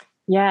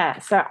 Yeah,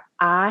 so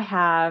I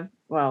have,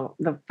 well,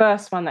 the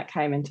first one that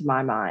came into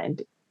my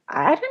mind,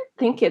 I don't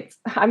think it's,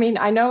 I mean,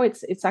 I know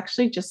it's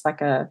actually just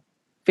like a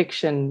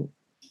fiction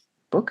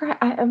book.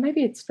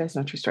 Maybe it's based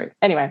on a true story.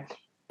 Anyway,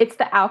 it's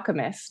The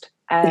Alchemist.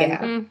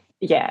 And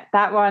yeah,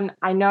 that one,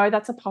 I know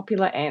that's a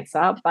popular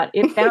answer, but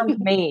it found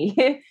me.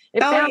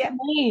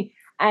 Me.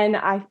 And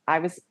I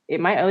was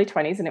in my early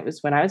 20s, and it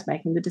was when I was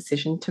making the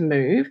decision to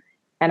move.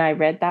 And I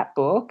read that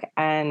book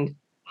and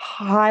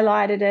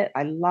highlighted it.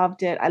 I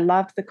loved it. I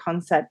loved the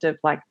concept of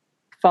like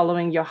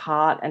following your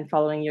heart and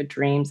following your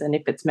dreams. And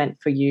if it's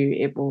meant for you,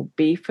 it will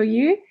be for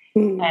you.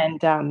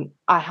 And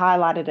I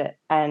highlighted it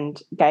and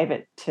gave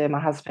it to my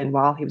husband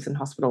while he was in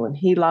hospital, and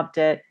he loved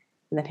it.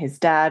 And then his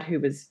dad, who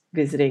was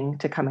visiting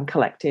to come and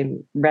collect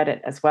him, read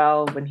it as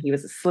well when he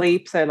was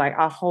asleep. So like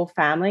our whole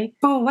family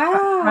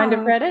kind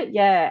of read it.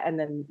 Yeah. And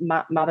then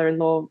my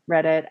mother-in-law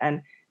read it.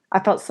 And I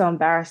felt so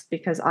embarrassed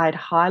because I'd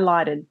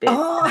highlighted bits.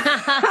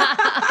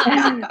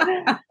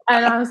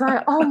 And I was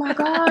like, oh my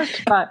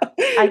gosh. But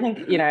I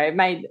think, you know, it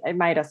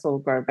made us all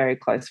grow very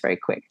close very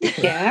quick.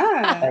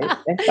 Yeah.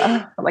 I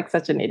felt like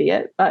such an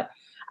idiot. But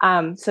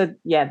so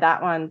yeah,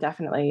 that one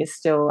definitely is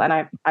still,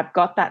 and I've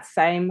got that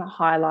same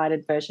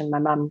highlighted version. My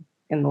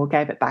mum-in-law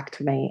gave it back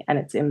to me, and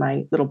it's in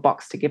my little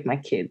box to give my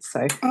kids.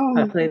 So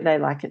hopefully they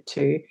like it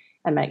too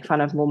and make fun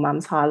of more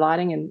mum's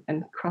highlighting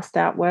and crossed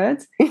out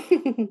words.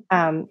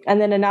 And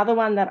then another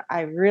one that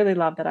I really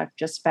love that I've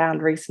just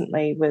found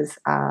recently was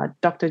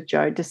Dr.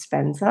 Joe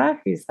Dispenza,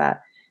 who's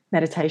that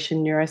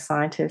meditation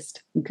neuroscientist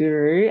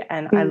guru.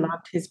 And I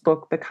loved his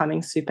book,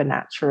 Becoming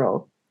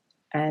Supernatural.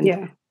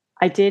 And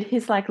I did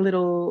his like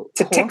little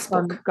course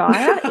on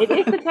Gaia. It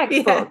is a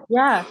textbook.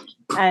 Yeah.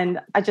 And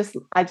I just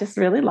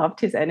really loved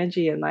his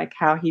energy and like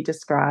how he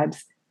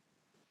describes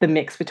the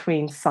mix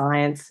between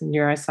science,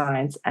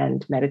 neuroscience,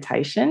 and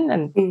meditation.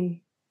 And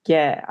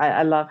yeah,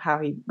 I love how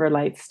he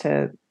relates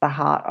to the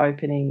heart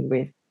opening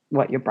with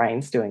what your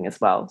brain's doing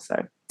as well.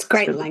 So it's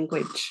great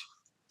language.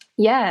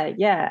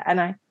 Yeah.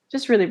 And I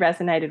just really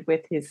resonated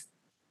with his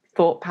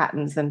thought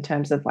patterns in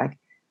terms of like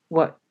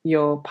what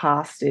your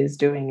past is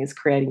doing is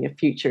creating your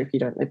future if you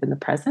don't live in the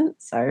present.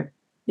 So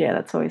yeah,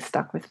 that's always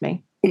stuck with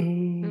me.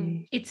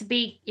 It's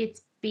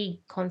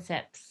big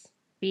concepts.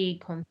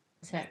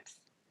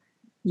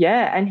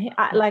 Yeah, and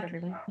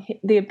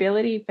the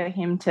ability for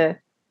him to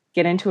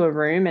get into a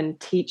room and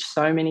teach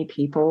so many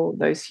people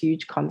those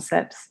huge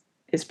concepts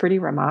is pretty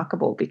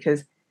remarkable,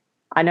 because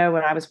I know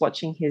when I was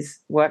watching his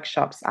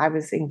workshops, I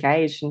was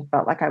engaged and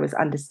felt like I was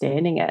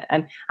understanding it.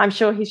 And I'm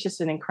sure he's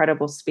just an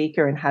incredible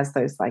speaker and has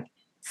those like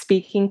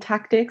speaking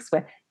tactics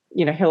where,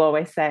 you know, he'll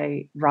always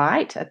say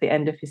right at the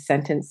end of his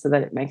sentence so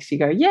that it makes you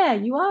go, yeah,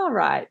 you are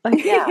right.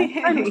 Like, yeah.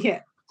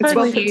 Yeah. It's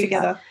well put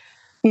together.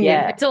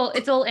 Yeah. It's all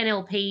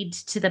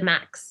NLP'd to the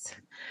max.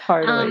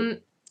 Totally.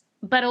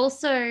 But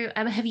also,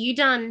 have you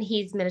done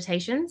his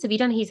meditations? Have you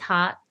done his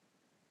heart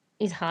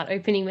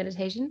opening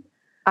meditation?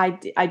 I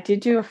did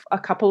do a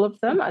couple of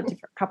them, a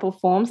couple of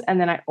forms,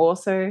 and then I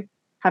also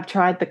have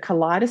tried the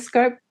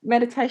kaleidoscope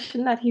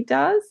meditation that he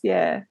does.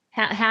 Yeah.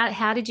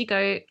 How did you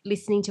go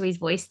listening to his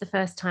voice the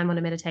first time on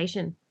a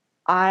meditation?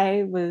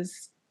 I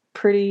was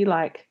pretty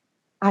like,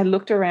 I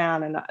looked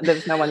around and there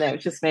was no one there. It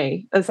was just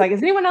me. I was like,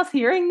 is anyone else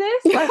hearing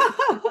this? Like,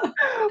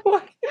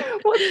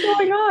 what's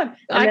going on?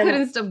 And I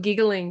couldn't stop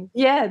giggling.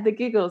 Yeah, the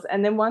giggles.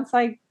 And then once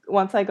I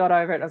got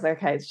over it, I was like,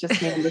 okay, it's just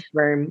me in this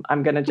room.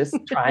 I'm going to just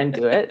try and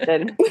do it.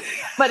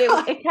 But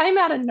it came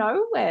out of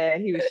nowhere.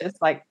 He was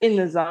just like in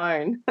the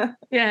zone.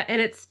 Yeah, and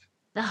it's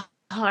the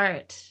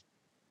heart.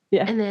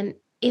 Yeah. And then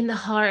in the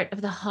heart of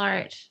the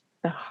heart.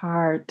 The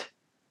heart.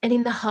 And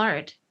in the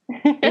heart.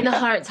 In the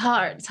heart's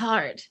heart.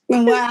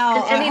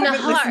 Wow. And in the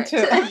heart.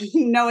 I have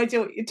no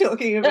idea what you're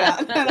talking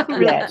about. I'm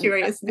really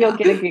curious now. You'll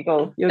get a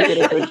giggle. You'll get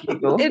a good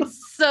giggle. It's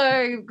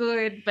so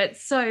good, but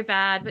so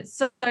bad, but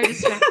so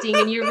distracting.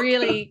 And you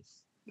really,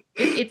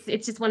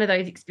 it's just one of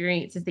those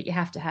experiences that you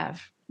have to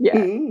have. Yeah.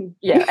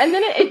 Yeah. And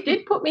then it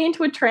did put me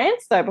into a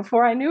trance though.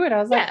 Before I knew it, I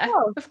was like,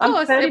 oh, of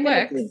course it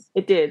works.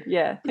 It did.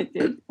 Yeah, it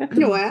did.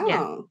 Wow.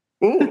 Yeah.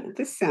 Oh,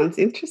 this sounds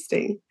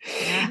interesting.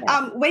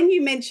 Yeah. When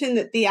you mentioned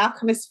that the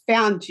alchemist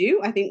found you,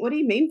 I think, what do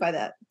you mean by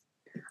that?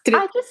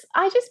 I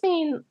just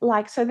mean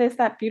like, so there's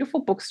that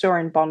beautiful bookstore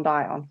in Bondi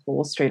on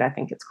Hall Street, I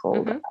think it's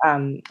called.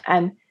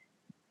 And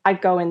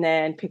I'd go in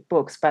there and pick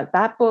books, but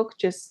that book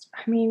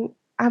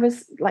I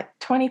was like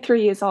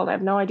 23 years old. I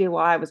have no idea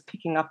why I was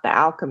picking up The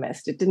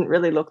Alchemist. It didn't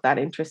really look that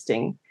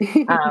interesting.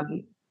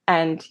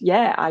 And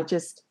yeah, I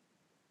just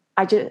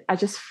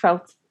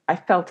felt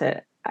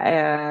it.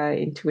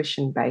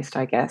 Intuition based,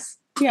 I guess.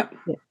 Yep.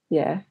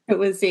 Yeah. It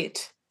was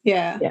it.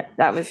 Yeah. Yeah.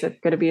 That was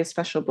going to be a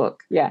special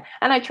book. Yeah.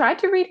 And I tried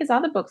to read his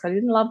other books. I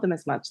didn't love them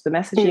as much. The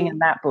messaging in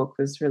that book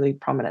was really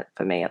prominent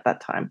for me at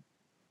that time.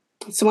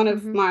 So one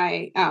of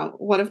my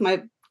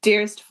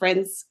dearest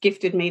friends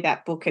gifted me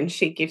that book, and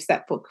she gives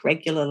that book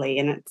regularly,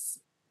 and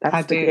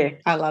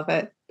I love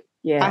it.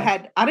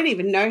 Yeah. I don't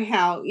even know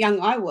how young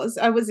I was.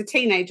 I was a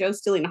teenager. I was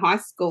still in high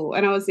school,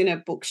 and I was in a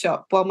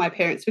bookshop while my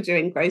parents were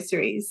doing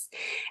groceries.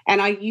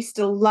 And I used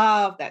to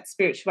love that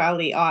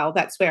spirituality aisle.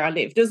 That's where I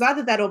lived. It was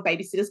either that or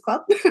Babysitter's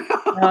Club.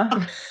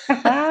 I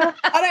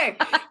know.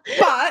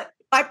 But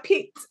I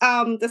picked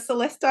the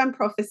Celestine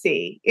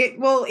Prophecy.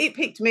 It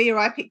picked me, or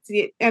I picked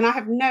it, and I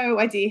have no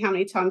idea how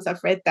many times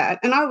I've read that.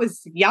 And I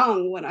was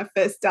young when I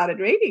first started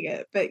reading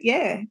it. But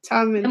yeah,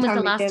 time and time again. When was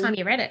the last time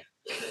you read it?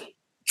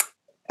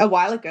 A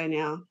while ago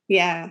now.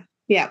 Yeah.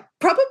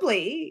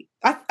 Probably.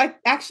 I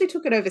actually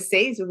took it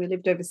overseas when we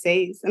lived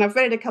overseas, and I've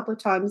read it a couple of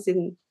times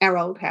in our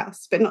old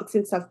house, but not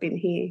since I've been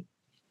here.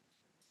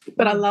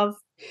 But I love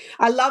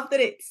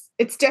that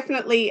it's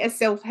definitely a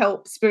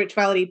self-help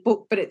spirituality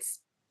book, but it's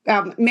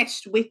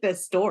meshed with a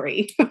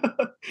story.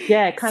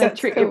 Yeah, it kind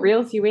of cool. It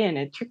reels you in,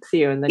 it tricks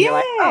you, and then you're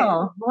like,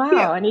 oh,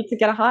 wow, I need to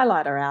get a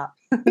highlighter out.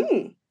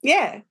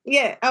 Yeah.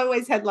 I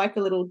always had like a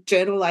little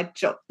journal I'd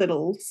jot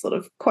little sort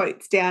of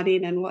quotes down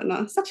in and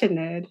whatnot. Such a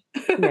nerd.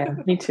 Yeah,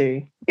 me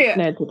too. Yeah.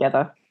 Nerd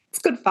together. It's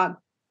good fun.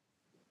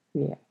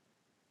 Yeah.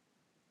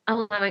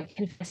 Oh, I won't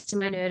confess to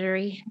my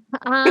nerdery.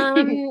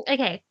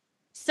 Okay.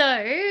 So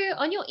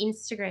on your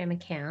Instagram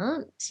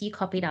account, you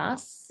copied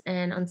us,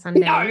 and on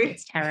Sunday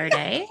it's Tarot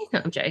Day.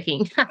 No, I'm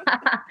joking.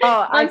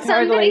 On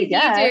Sunday you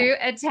do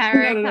a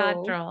tarot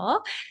card draw.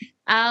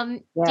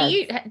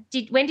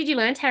 When did you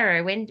learn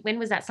tarot? When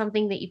was that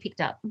something that you picked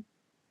up?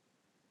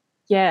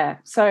 Yeah.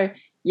 So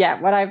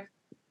what I've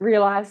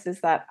realized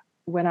is that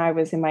when I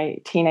was in my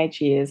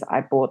teenage years,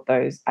 I bought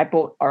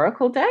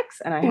Oracle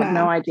decks, and I had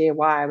no idea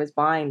why I was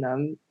buying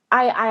them.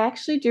 I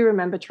actually do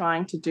remember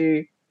trying to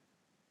do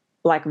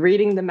like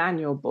reading the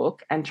manual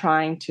book and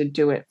trying to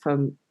do it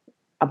from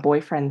a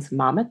boyfriend's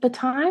mum at the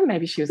time.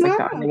 Maybe she was like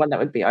the only one that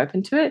would be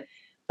open to it,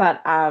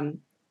 but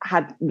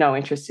had no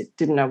interest,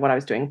 didn't know what I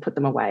was doing, put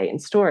them away in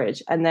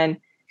storage. And then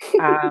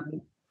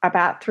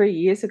about 3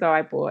 years ago,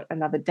 I bought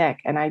another deck,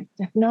 and I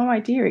have no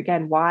idea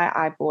again why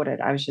I bought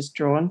it. I was just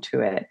drawn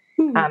to it.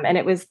 And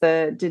it was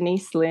the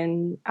Denise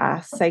Linn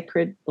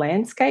Sacred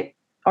Landscape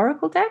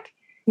Oracle deck.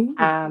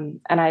 And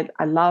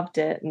I loved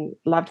it and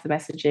loved the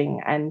messaging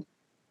and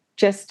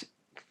just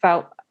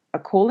felt a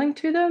calling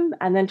to them,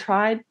 and then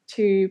tried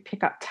to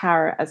pick up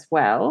tarot as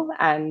well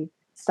and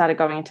started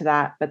going into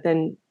that, but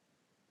then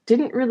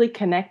didn't really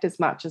connect as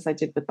much as I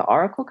did with the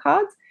Oracle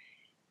cards.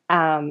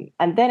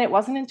 And then it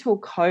wasn't until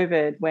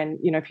COVID when,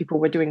 people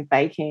were doing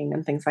baking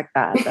and things like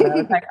that I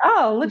was like,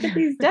 oh, look at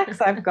these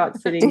decks I've got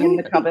sitting in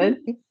the cupboard.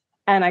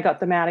 And I got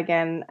them out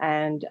again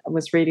and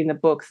was reading the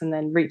books, and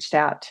then reached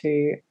out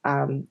to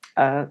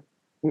a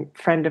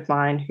friend of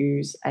mine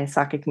who's a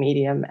psychic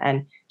medium,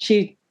 and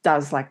she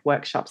does like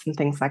workshops and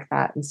things like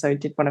that. And so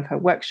did one of her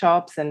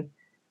workshops and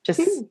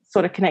just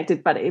sort of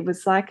connected. But it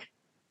was like,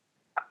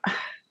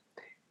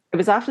 it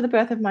was after the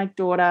birth of my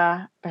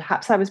daughter.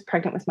 Perhaps I was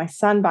pregnant with my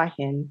son by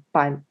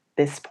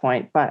this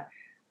point, but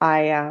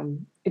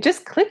it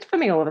just clicked for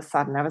me all of a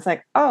sudden. I was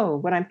like, oh,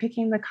 when I'm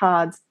picking the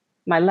cards,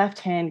 my left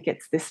hand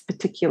gets this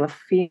particular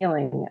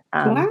feeling.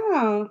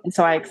 Wow. And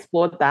so I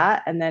explored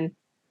that. And then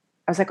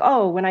I was like,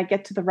 oh, when I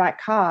get to the right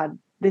card,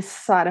 this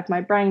side of my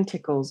brain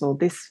tickles, or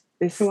this,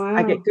 wow.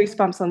 I get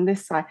goosebumps on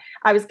this side.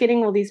 I was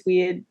getting all these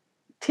weird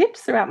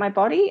tips throughout my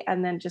body,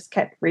 and then just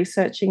kept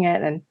researching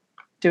it and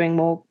doing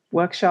more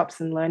workshops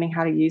and learning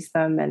how to use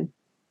them. And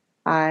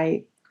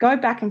I go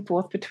back and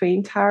forth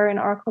between tarot and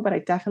oracle, but I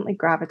definitely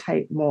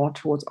gravitate more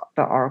towards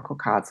the oracle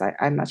cards.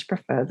 I much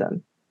prefer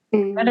them.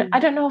 I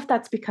don't know if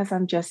that's because I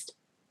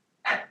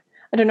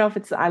don't know if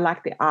it's, I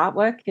like the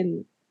artwork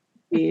and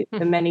the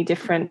many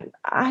different,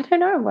 I don't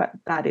know what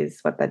that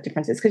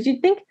difference is. Because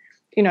you'd think,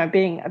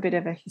 being a bit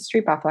of a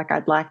history buff, like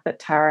I'd like that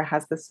tarot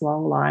has this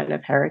long line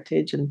of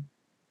heritage. And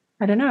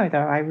I don't know, though,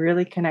 I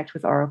really connect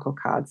with oracle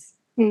cards.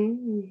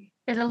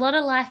 There's a lot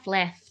of life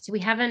left. We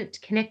haven't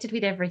connected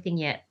with everything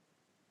yet.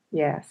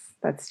 Yes,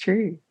 that's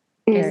true.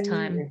 It's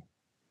time.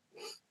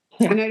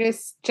 I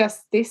noticed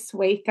just this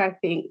week, I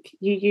think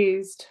you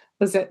used,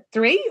 was it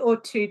 3 or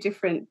 2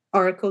 different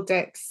oracle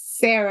decks?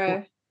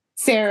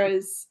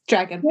 Sarah's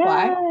Dragonfly.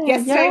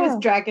 Yesterday was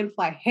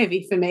Dragonfly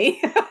heavy for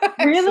me.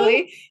 Actually.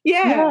 Really?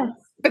 Yeah. Yes.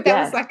 But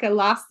that was like a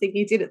last thing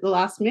you did at the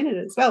last minute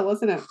as well,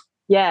 wasn't it?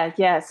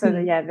 Yeah. So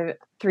the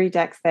 3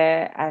 decks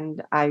there,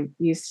 and I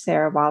used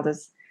Sarah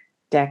Wilder's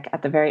deck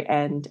at the very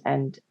end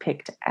and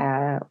picked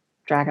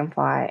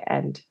Dragonfly,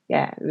 and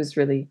it was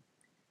really,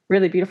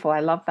 really beautiful. I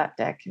love that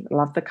deck. I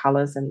love the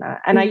colors and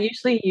that. And I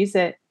usually use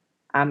it.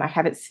 I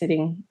have it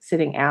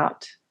sitting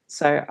out.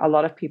 So a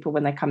lot of people,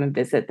 when they come and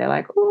visit, they're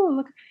like,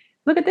 "Oh,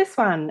 look at this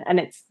one," and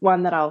it's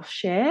one that I'll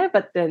share.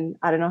 But then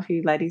I don't know if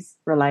you ladies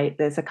relate.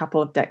 There's a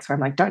couple of decks where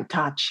I'm like, "Don't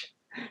touch,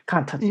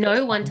 can't touch."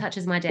 No one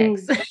touches my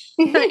decks.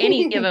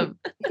 Any of them.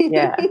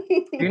 Yeah,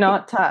 do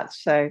not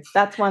touch. So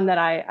that's one that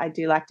I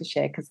do like to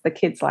share because the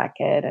kids like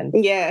it, and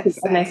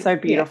and they're so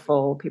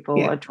beautiful.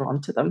 People are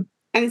drawn to them.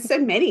 And there's so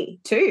many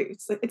too.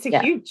 It's a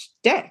huge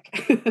deck.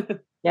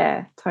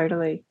 Yeah,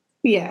 totally.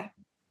 Yeah.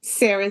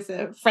 Sarah's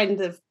a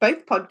friend of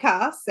both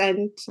podcasts,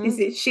 and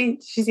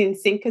she's in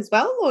sync as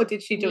well, or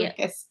did she do a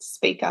guest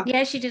speaker?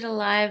 Yeah, she did a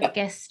live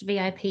guest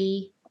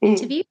VIP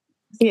interview.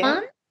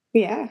 Fun.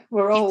 Yeah,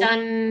 She's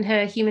done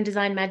her human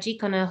design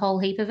magic on a whole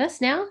heap of us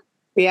now.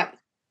 Yeah.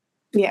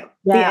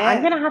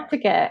 I'm gonna have to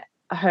get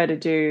her to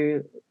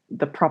do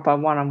the proper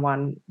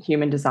one-on-one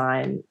human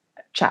design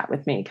chat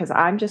with me, because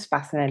I'm just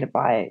fascinated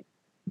by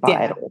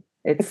it all.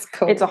 It's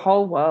cool. It's a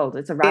whole world.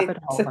 It's a rabbit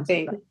hole. It's a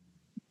thing.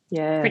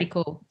 Yeah. Pretty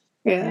cool.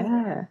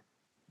 Yeah.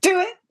 Do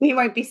it. You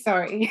won't be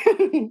sorry.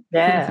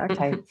 Yeah.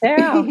 Okay.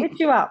 Sarah, I'll hit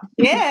you up.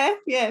 Yeah.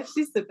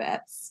 She's the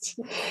best.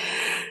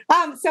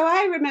 So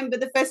I remember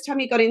the first time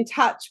you got in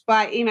touch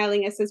by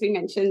emailing us, as we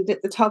mentioned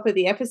at the top of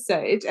the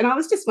episode. And I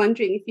was just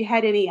wondering if you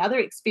had any other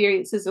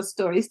experiences or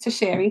stories to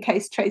share in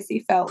case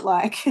Tracy felt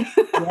like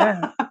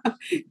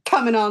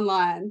coming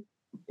online.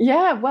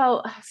 Yeah.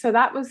 Well, so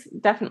that was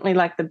definitely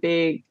like the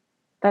big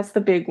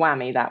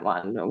whammy, that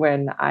one,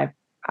 when I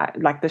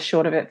like the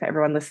short of it for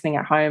everyone listening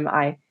at home.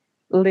 I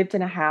lived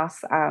in a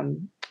house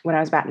when I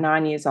was about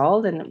 9 years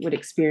old, and would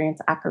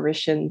experience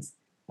apparitions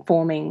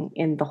forming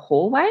in the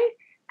hallway.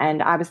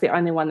 And I was the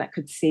only one that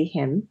could see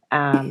him.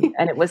 And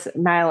it was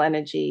male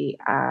energy.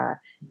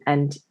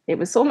 And it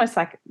was almost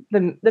like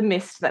the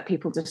mist that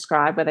people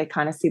describe, where they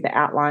kind of see the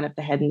outline of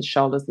the head and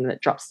shoulders and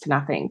it drops to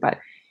nothing. But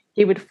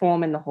he would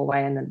form in the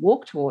hallway and then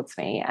walk towards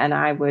me, and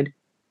I would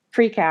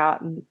freak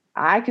out. And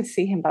I could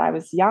see him, but I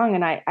was young,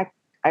 and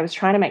I was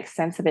trying to make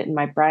sense of it in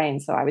my brain.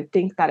 So I would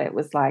think that it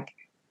was like,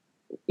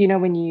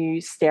 when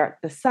you stare at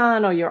the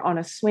sun, or you're on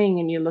a swing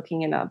and you're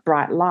looking in a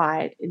bright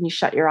light and you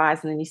shut your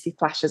eyes and then you see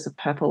flashes of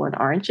purple and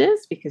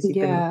oranges because you've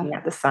been looking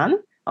at the sun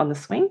on the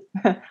swing.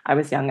 I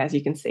was young, as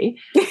you can see.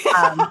 That's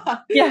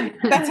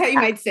how you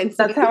made sense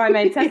of it. That's how I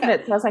made sense of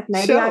it. So I was like,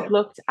 maybe I've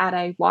looked at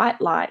a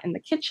white light in the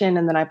kitchen,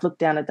 and then I've looked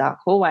down a dark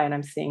hallway and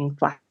I'm seeing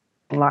flashing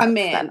lights. A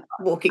man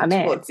walking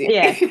towards you.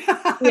 Yeah.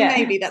 Yeah.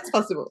 Maybe that's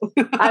possible.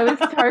 I was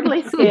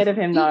totally scared of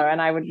him though,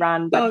 and I would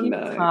run, but he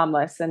was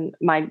harmless. And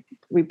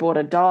we bought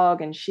a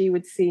dog, and she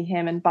would see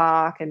him and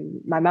bark,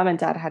 and my mum and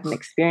dad hadn't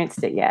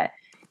experienced it yet.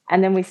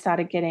 And then we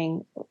started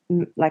getting,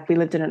 like, we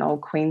lived in an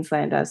old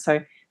Queenslander, so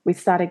we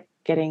started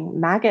getting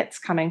maggots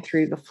coming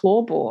through the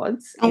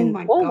floorboards in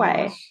the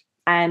hallway. Gosh.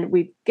 And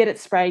we get it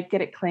sprayed,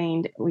 get it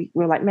cleaned. We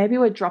were like, maybe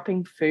we're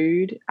dropping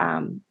food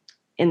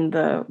in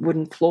the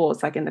wooden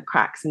floors, like in the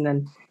cracks, and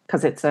then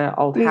because it's an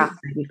old house,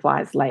 maybe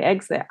flies lay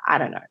eggs there. I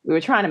don't know. We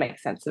were trying to make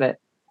sense of it.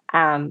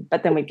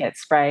 But then we'd get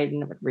sprayed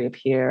and it would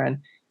reappear. And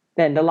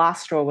then the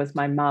last straw was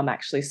my mum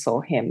actually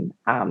saw him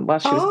while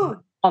she was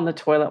on the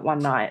toilet one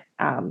night.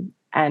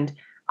 And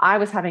I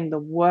was having the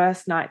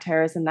worst night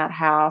terrors in that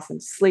house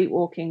and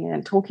sleepwalking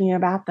and talking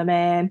about the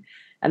man.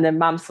 And then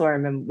mum saw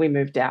him and we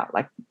moved out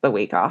like the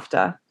week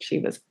after. She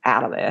was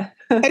out of there.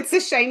 It's a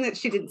shame that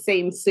she didn't see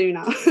him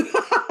sooner.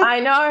 I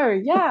know.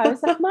 Yeah. I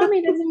was like,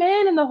 Mommy, there's a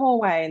man in the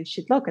hallway. And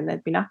she'd look and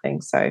there'd be nothing.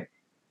 So,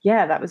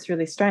 yeah, that was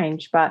really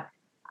strange. But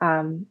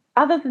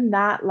other than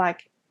that,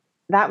 like,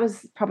 that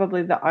was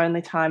probably the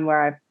only time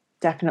where I've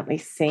definitely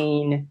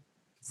seen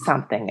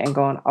something and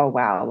gone, oh,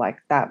 wow, like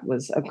that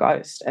was a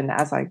ghost. And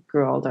as I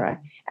grew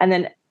older, and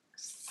then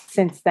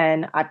since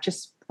then, I've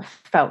just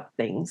felt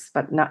things,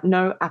 but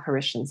no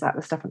apparitions. That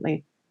was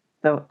definitely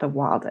the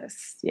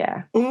wildest.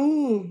 Yeah.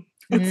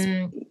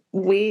 It's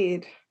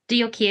weird. Do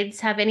your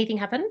kids have anything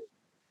happen?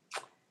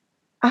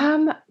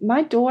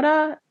 My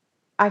daughter,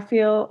 I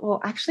feel,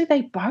 well, actually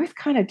they both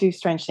kind of do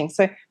strange things.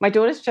 So my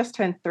daughter's just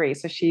turned 3,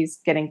 so she's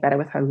getting better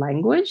with her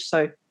language.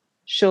 So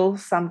she'll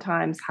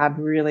sometimes have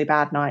really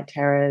bad night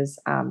terrors.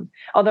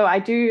 Although I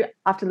do,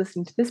 after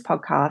listening to this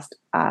podcast,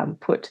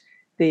 put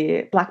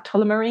the black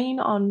tourmaline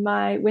on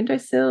my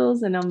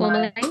windowsills and on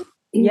my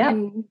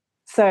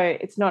So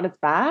it's not as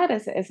bad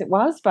as it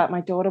was, but my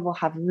daughter will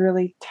have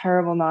really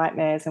terrible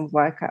nightmares and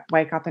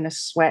wake up in a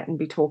sweat and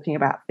be talking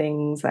about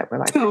things that were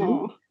like,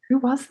 who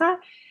was that?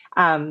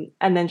 And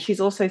then she's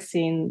also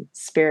seen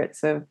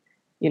spirits of,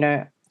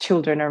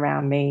 children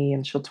around me,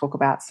 and she'll talk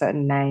about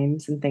certain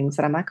names and things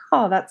that I'm like,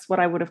 oh, that's what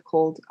I would have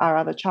called our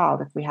other child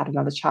if we had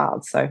another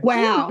child. So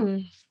wow.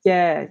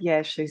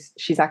 Yeah,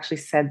 she's actually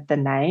said the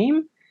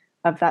name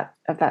of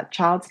that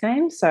child's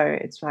name. So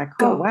it's like,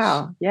 oh,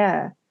 wow,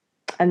 yeah.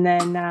 And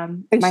then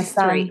my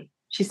son, 3.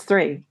 She's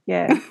 3,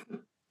 yeah.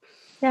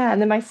 Yeah,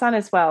 and then my son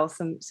as well,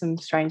 some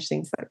strange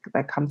things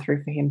that come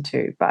through for him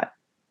too. But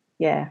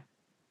yeah.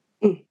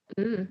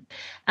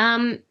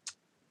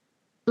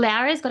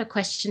 Laura's got a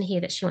question here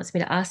that she wants me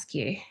to ask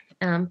you,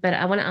 but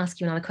I want to ask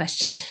you another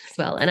question as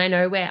well. And I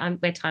know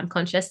we're time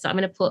conscious, so I'm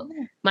going to put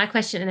my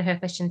question and her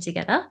question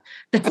together.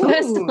 The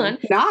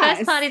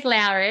first part is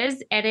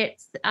Laura's, and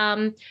it's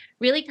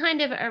really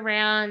kind of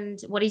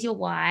around what is your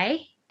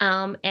why,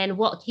 and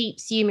what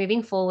keeps you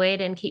moving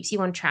forward and keeps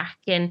you on track,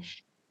 and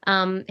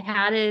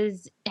how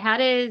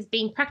does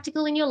being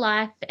practical in your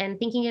life and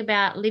thinking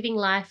about living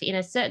life in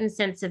a certain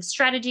sense of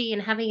strategy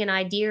and having an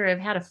idea of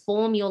how to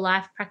form your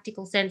life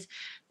practical sense,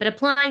 but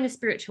applying the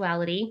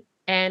spirituality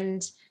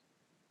and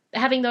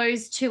having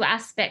those two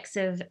aspects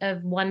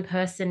of one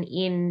person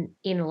in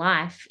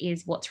life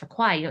is what's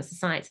required. It's the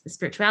science of the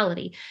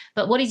spirituality.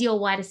 But what is your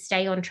why to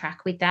stay on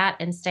track with that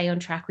and stay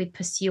on track with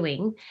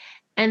pursuing?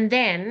 And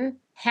then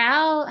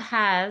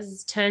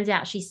turns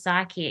out she's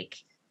psychic.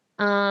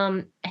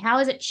 How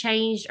has it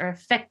changed or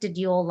affected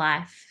your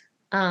life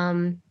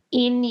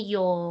in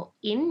your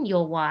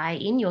why,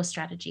 in your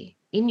strategy,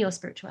 in your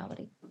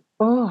spirituality?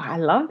 Oh, I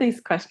love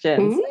these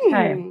questions.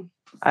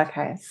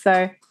 Okay.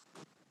 So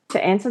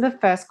to answer the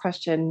first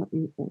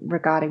question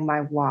regarding my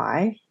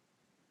why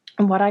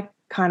and what I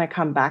kind of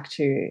come back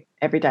to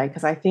every day,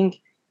 because I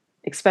think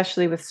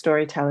especially with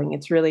storytelling,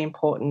 it's really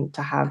important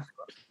to have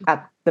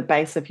at the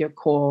base of your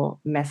core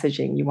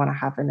messaging, you want to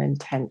have an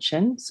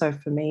intention. So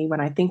for me, when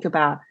I think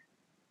about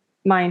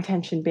my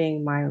intention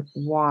being my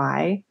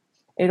why,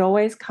 it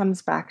always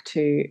comes back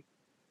to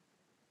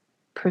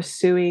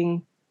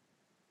pursuing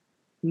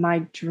my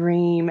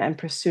dream and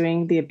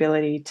pursuing the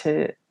ability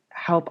to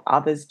help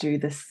others do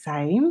the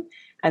same.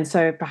 And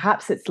so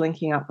perhaps it's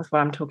linking up with what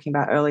I'm talking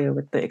about earlier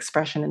with the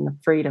expression and the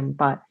freedom,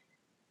 but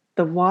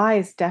the why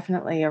is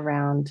definitely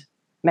around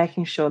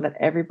making sure that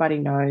everybody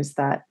knows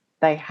that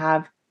they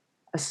have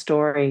a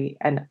story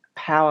and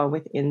power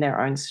within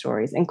their own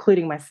stories,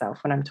 including myself.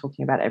 When I'm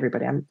talking about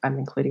everybody, I'm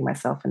including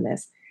myself in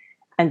this,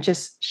 and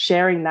just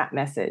sharing that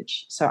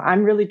message. So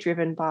I'm really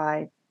driven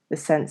by the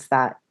sense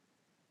that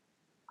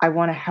I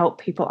want to help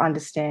people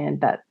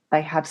understand that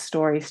they have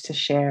stories to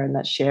share and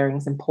that sharing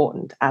is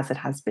important, as it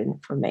has been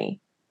for me.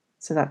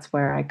 So that's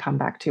where I come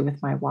back to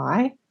with my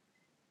why.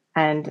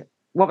 And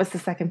what was the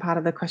second part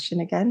of the question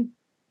again?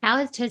 How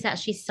it turns out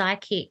she's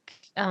psychic,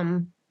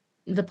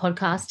 the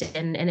podcast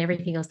and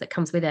everything else that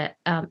comes with it,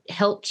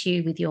 helped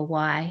you with your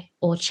why,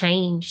 or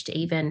changed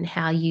even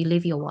how you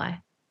live your why?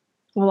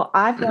 Well,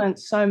 I've learned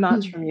so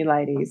much from you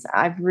ladies.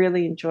 I've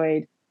really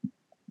enjoyed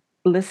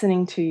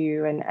listening to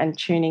you and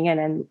tuning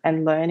in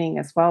and learning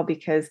as well,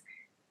 because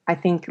I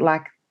think,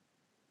 like,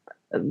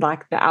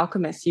 like The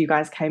Alchemist, you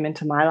guys came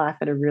into my life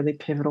at a really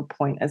pivotal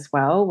point as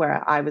well,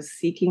 where I was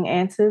seeking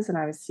answers and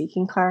I was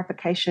seeking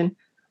clarification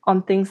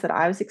on things that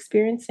I was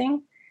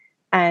experiencing.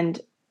 And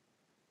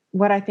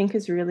what I think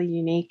is really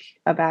unique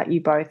about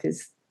you both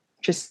is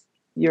just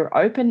your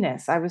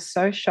openness. I was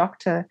so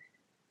shocked to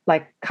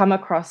like come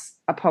across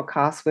a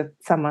podcast with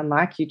someone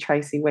like you,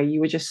 Tracy, where you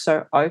were just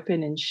so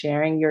open and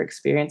sharing your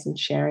experience and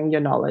sharing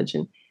your knowledge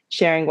and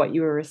sharing what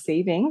you were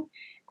receiving.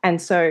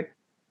 And so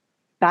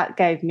that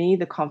gave me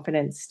the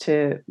confidence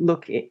to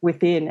look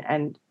within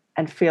and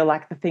feel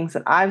like the things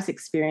that I was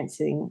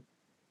experiencing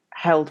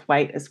held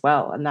weight as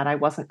well, and that I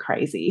wasn't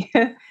crazy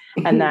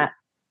and that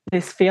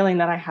this feeling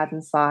that I had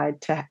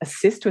inside to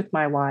assist with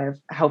my why of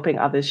helping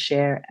others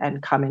share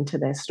and come into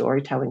their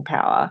storytelling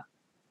power,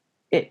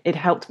 it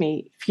helped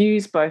me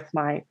fuse both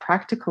my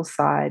practical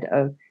side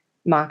of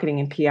marketing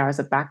and PR as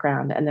a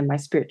background and then my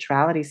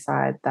spirituality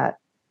side that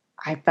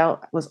I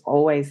felt was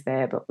always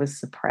there but was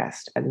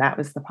suppressed. And that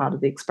was the part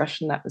of the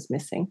expression that was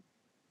missing.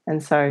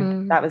 And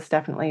so that was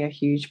definitely a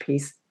huge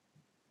piece,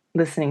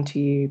 listening to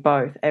you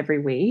both every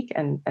week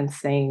and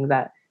seeing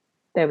that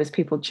there was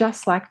people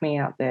just like me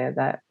out there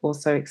that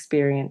also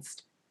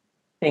experienced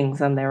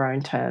things on their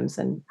own terms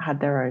and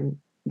had their own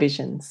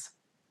visions.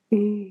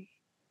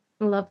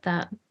 Love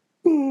that.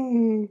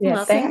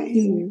 Yeah, thank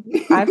you.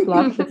 I've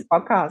loved this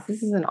podcast.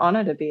 This is an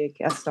honor to be a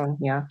guest on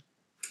here.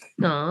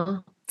 Oh,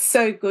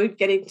 so good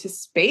getting to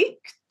speak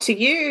to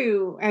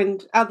you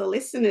and other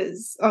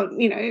listeners on,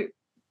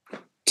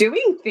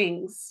 doing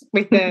things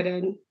with it.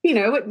 And,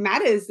 it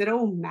matters. It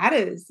all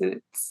matters. And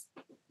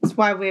it's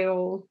why we're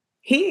all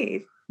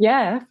here.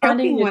 Yeah.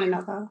 Helping one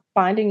another.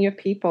 Finding your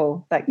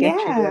people that get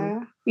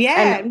you.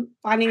 And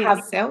finding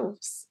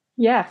ourselves.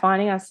 Yeah,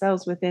 finding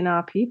ourselves within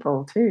our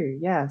people too.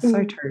 Yeah,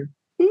 so true.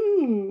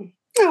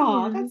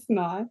 Oh, that's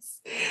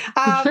nice. So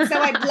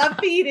I'd love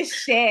for you to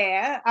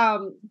share,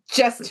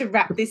 just to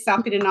wrap this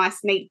up in a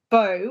nice, neat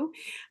bow,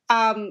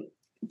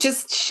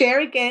 just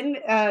share again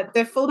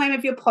the full name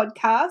of your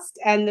podcast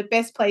and the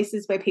best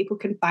places where people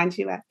can find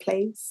you at,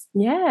 please.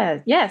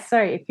 Yeah. So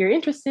if you're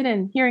interested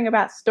in hearing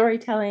about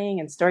storytelling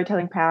and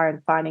storytelling power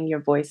and finding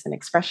your voice and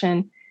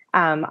expression,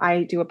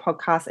 I do a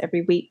podcast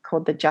every week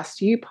called the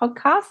Just You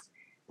podcast.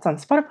 It's on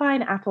Spotify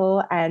and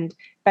Apple, and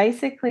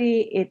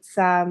basically it's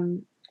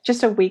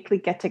just a weekly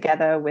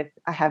get-together with,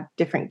 I have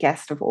different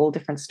guests of all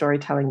different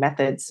storytelling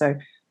methods. So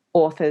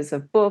authors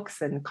of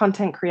books and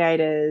content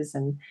creators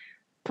and,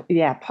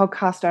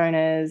 podcast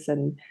owners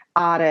and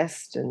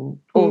artists and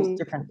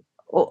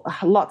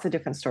lots of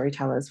different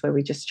storytellers where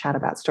we just chat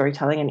about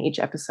storytelling, and each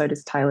episode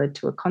is tailored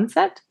to a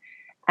concept.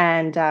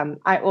 And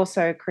I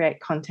also create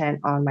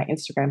content on my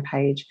Instagram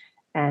page,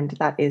 and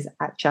that is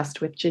at Just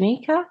with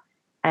Janika.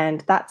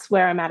 And that's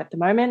where I'm at the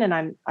moment.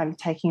 And I'm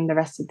taking the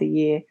rest of the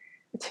year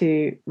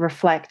to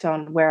reflect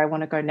on where I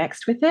want to go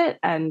next with it.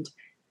 And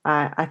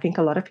I think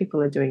a lot of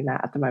people are doing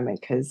that at the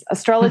moment because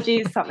astrology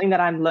is something that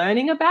I'm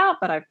learning about,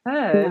 but I've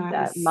heard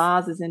that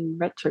Mars is in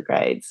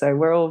retrograde. So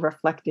we're all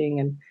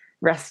reflecting and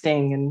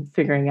resting and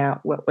figuring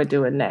out what we're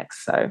doing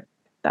next. So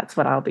that's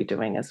what I'll be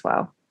doing as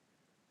well.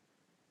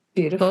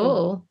 Beautiful.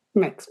 Cool.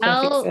 Makes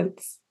perfect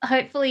sense.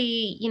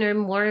 Hopefully,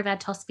 more of our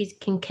Tospies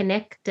can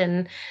connect,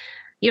 and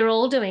you're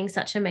all doing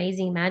such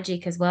amazing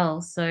magic as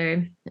well.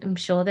 So I'm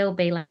sure there'll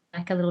be like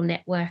a little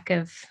network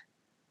of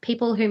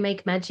people who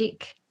make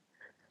magic.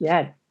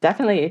 Yeah,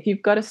 definitely. If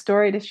you've got a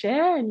story to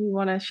share and you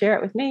want to share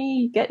it with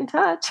me, get in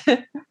touch.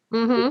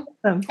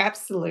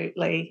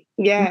 Absolutely.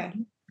 Yeah.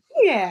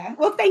 Yeah.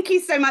 Well, thank you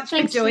so much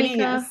for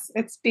joining us.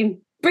 It's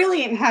been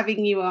brilliant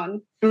having you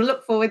on. And we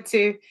look forward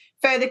to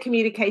further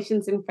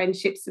communications and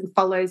friendships and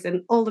follows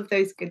and all of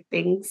those good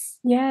things.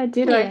 Yeah,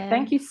 ditto. Yeah.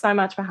 Thank you so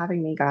much for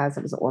having me, guys.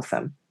 It was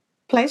awesome.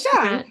 Pleasure.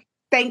 Right.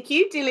 Thank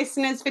you, dear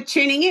listeners, for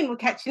tuning in. We'll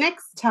catch you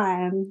next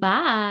time.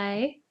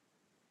 Bye.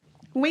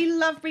 We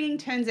love bringing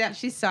Turns Out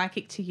She's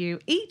Psychic to you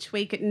each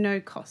week at no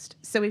cost.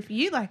 So if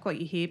you like what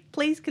you hear,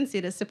 please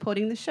consider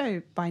supporting the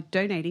show by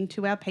donating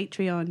to our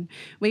Patreon.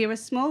 We are a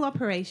small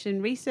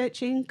operation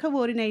researching,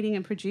 coordinating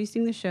and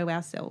producing the show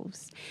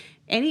ourselves.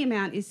 Any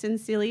amount is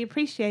sincerely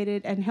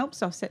appreciated and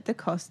helps offset the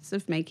costs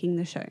of making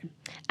the show.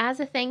 As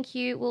a thank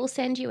you, we'll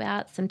send you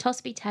out some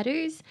Tospy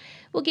tattoos.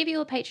 We'll give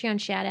you a Patreon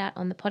shout out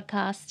on the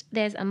podcast.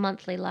 There's a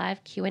monthly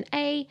live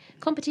Q&A,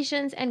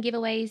 competitions and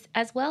giveaways,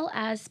 as well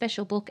as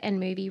special book and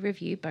movie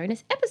review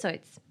bonus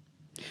episodes.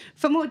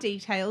 For more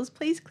details,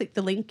 please click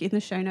the link in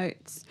the show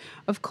notes.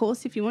 Of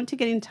course, if you want to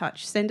get in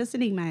touch, send us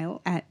an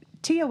email at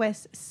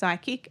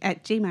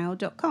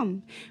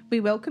tospsychic@gmail.com. We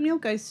welcome your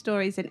ghost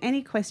stories and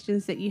any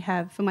questions that you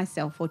have for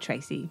myself or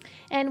Tracy.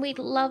 And we'd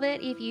love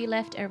it if you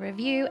left a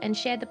review and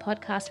shared the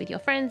podcast with your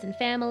friends and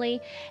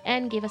family,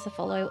 and give us a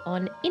follow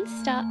on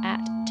Insta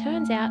at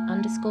turns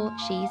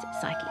out_she's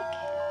psychic.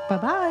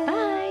 Bye-bye.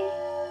 Bye.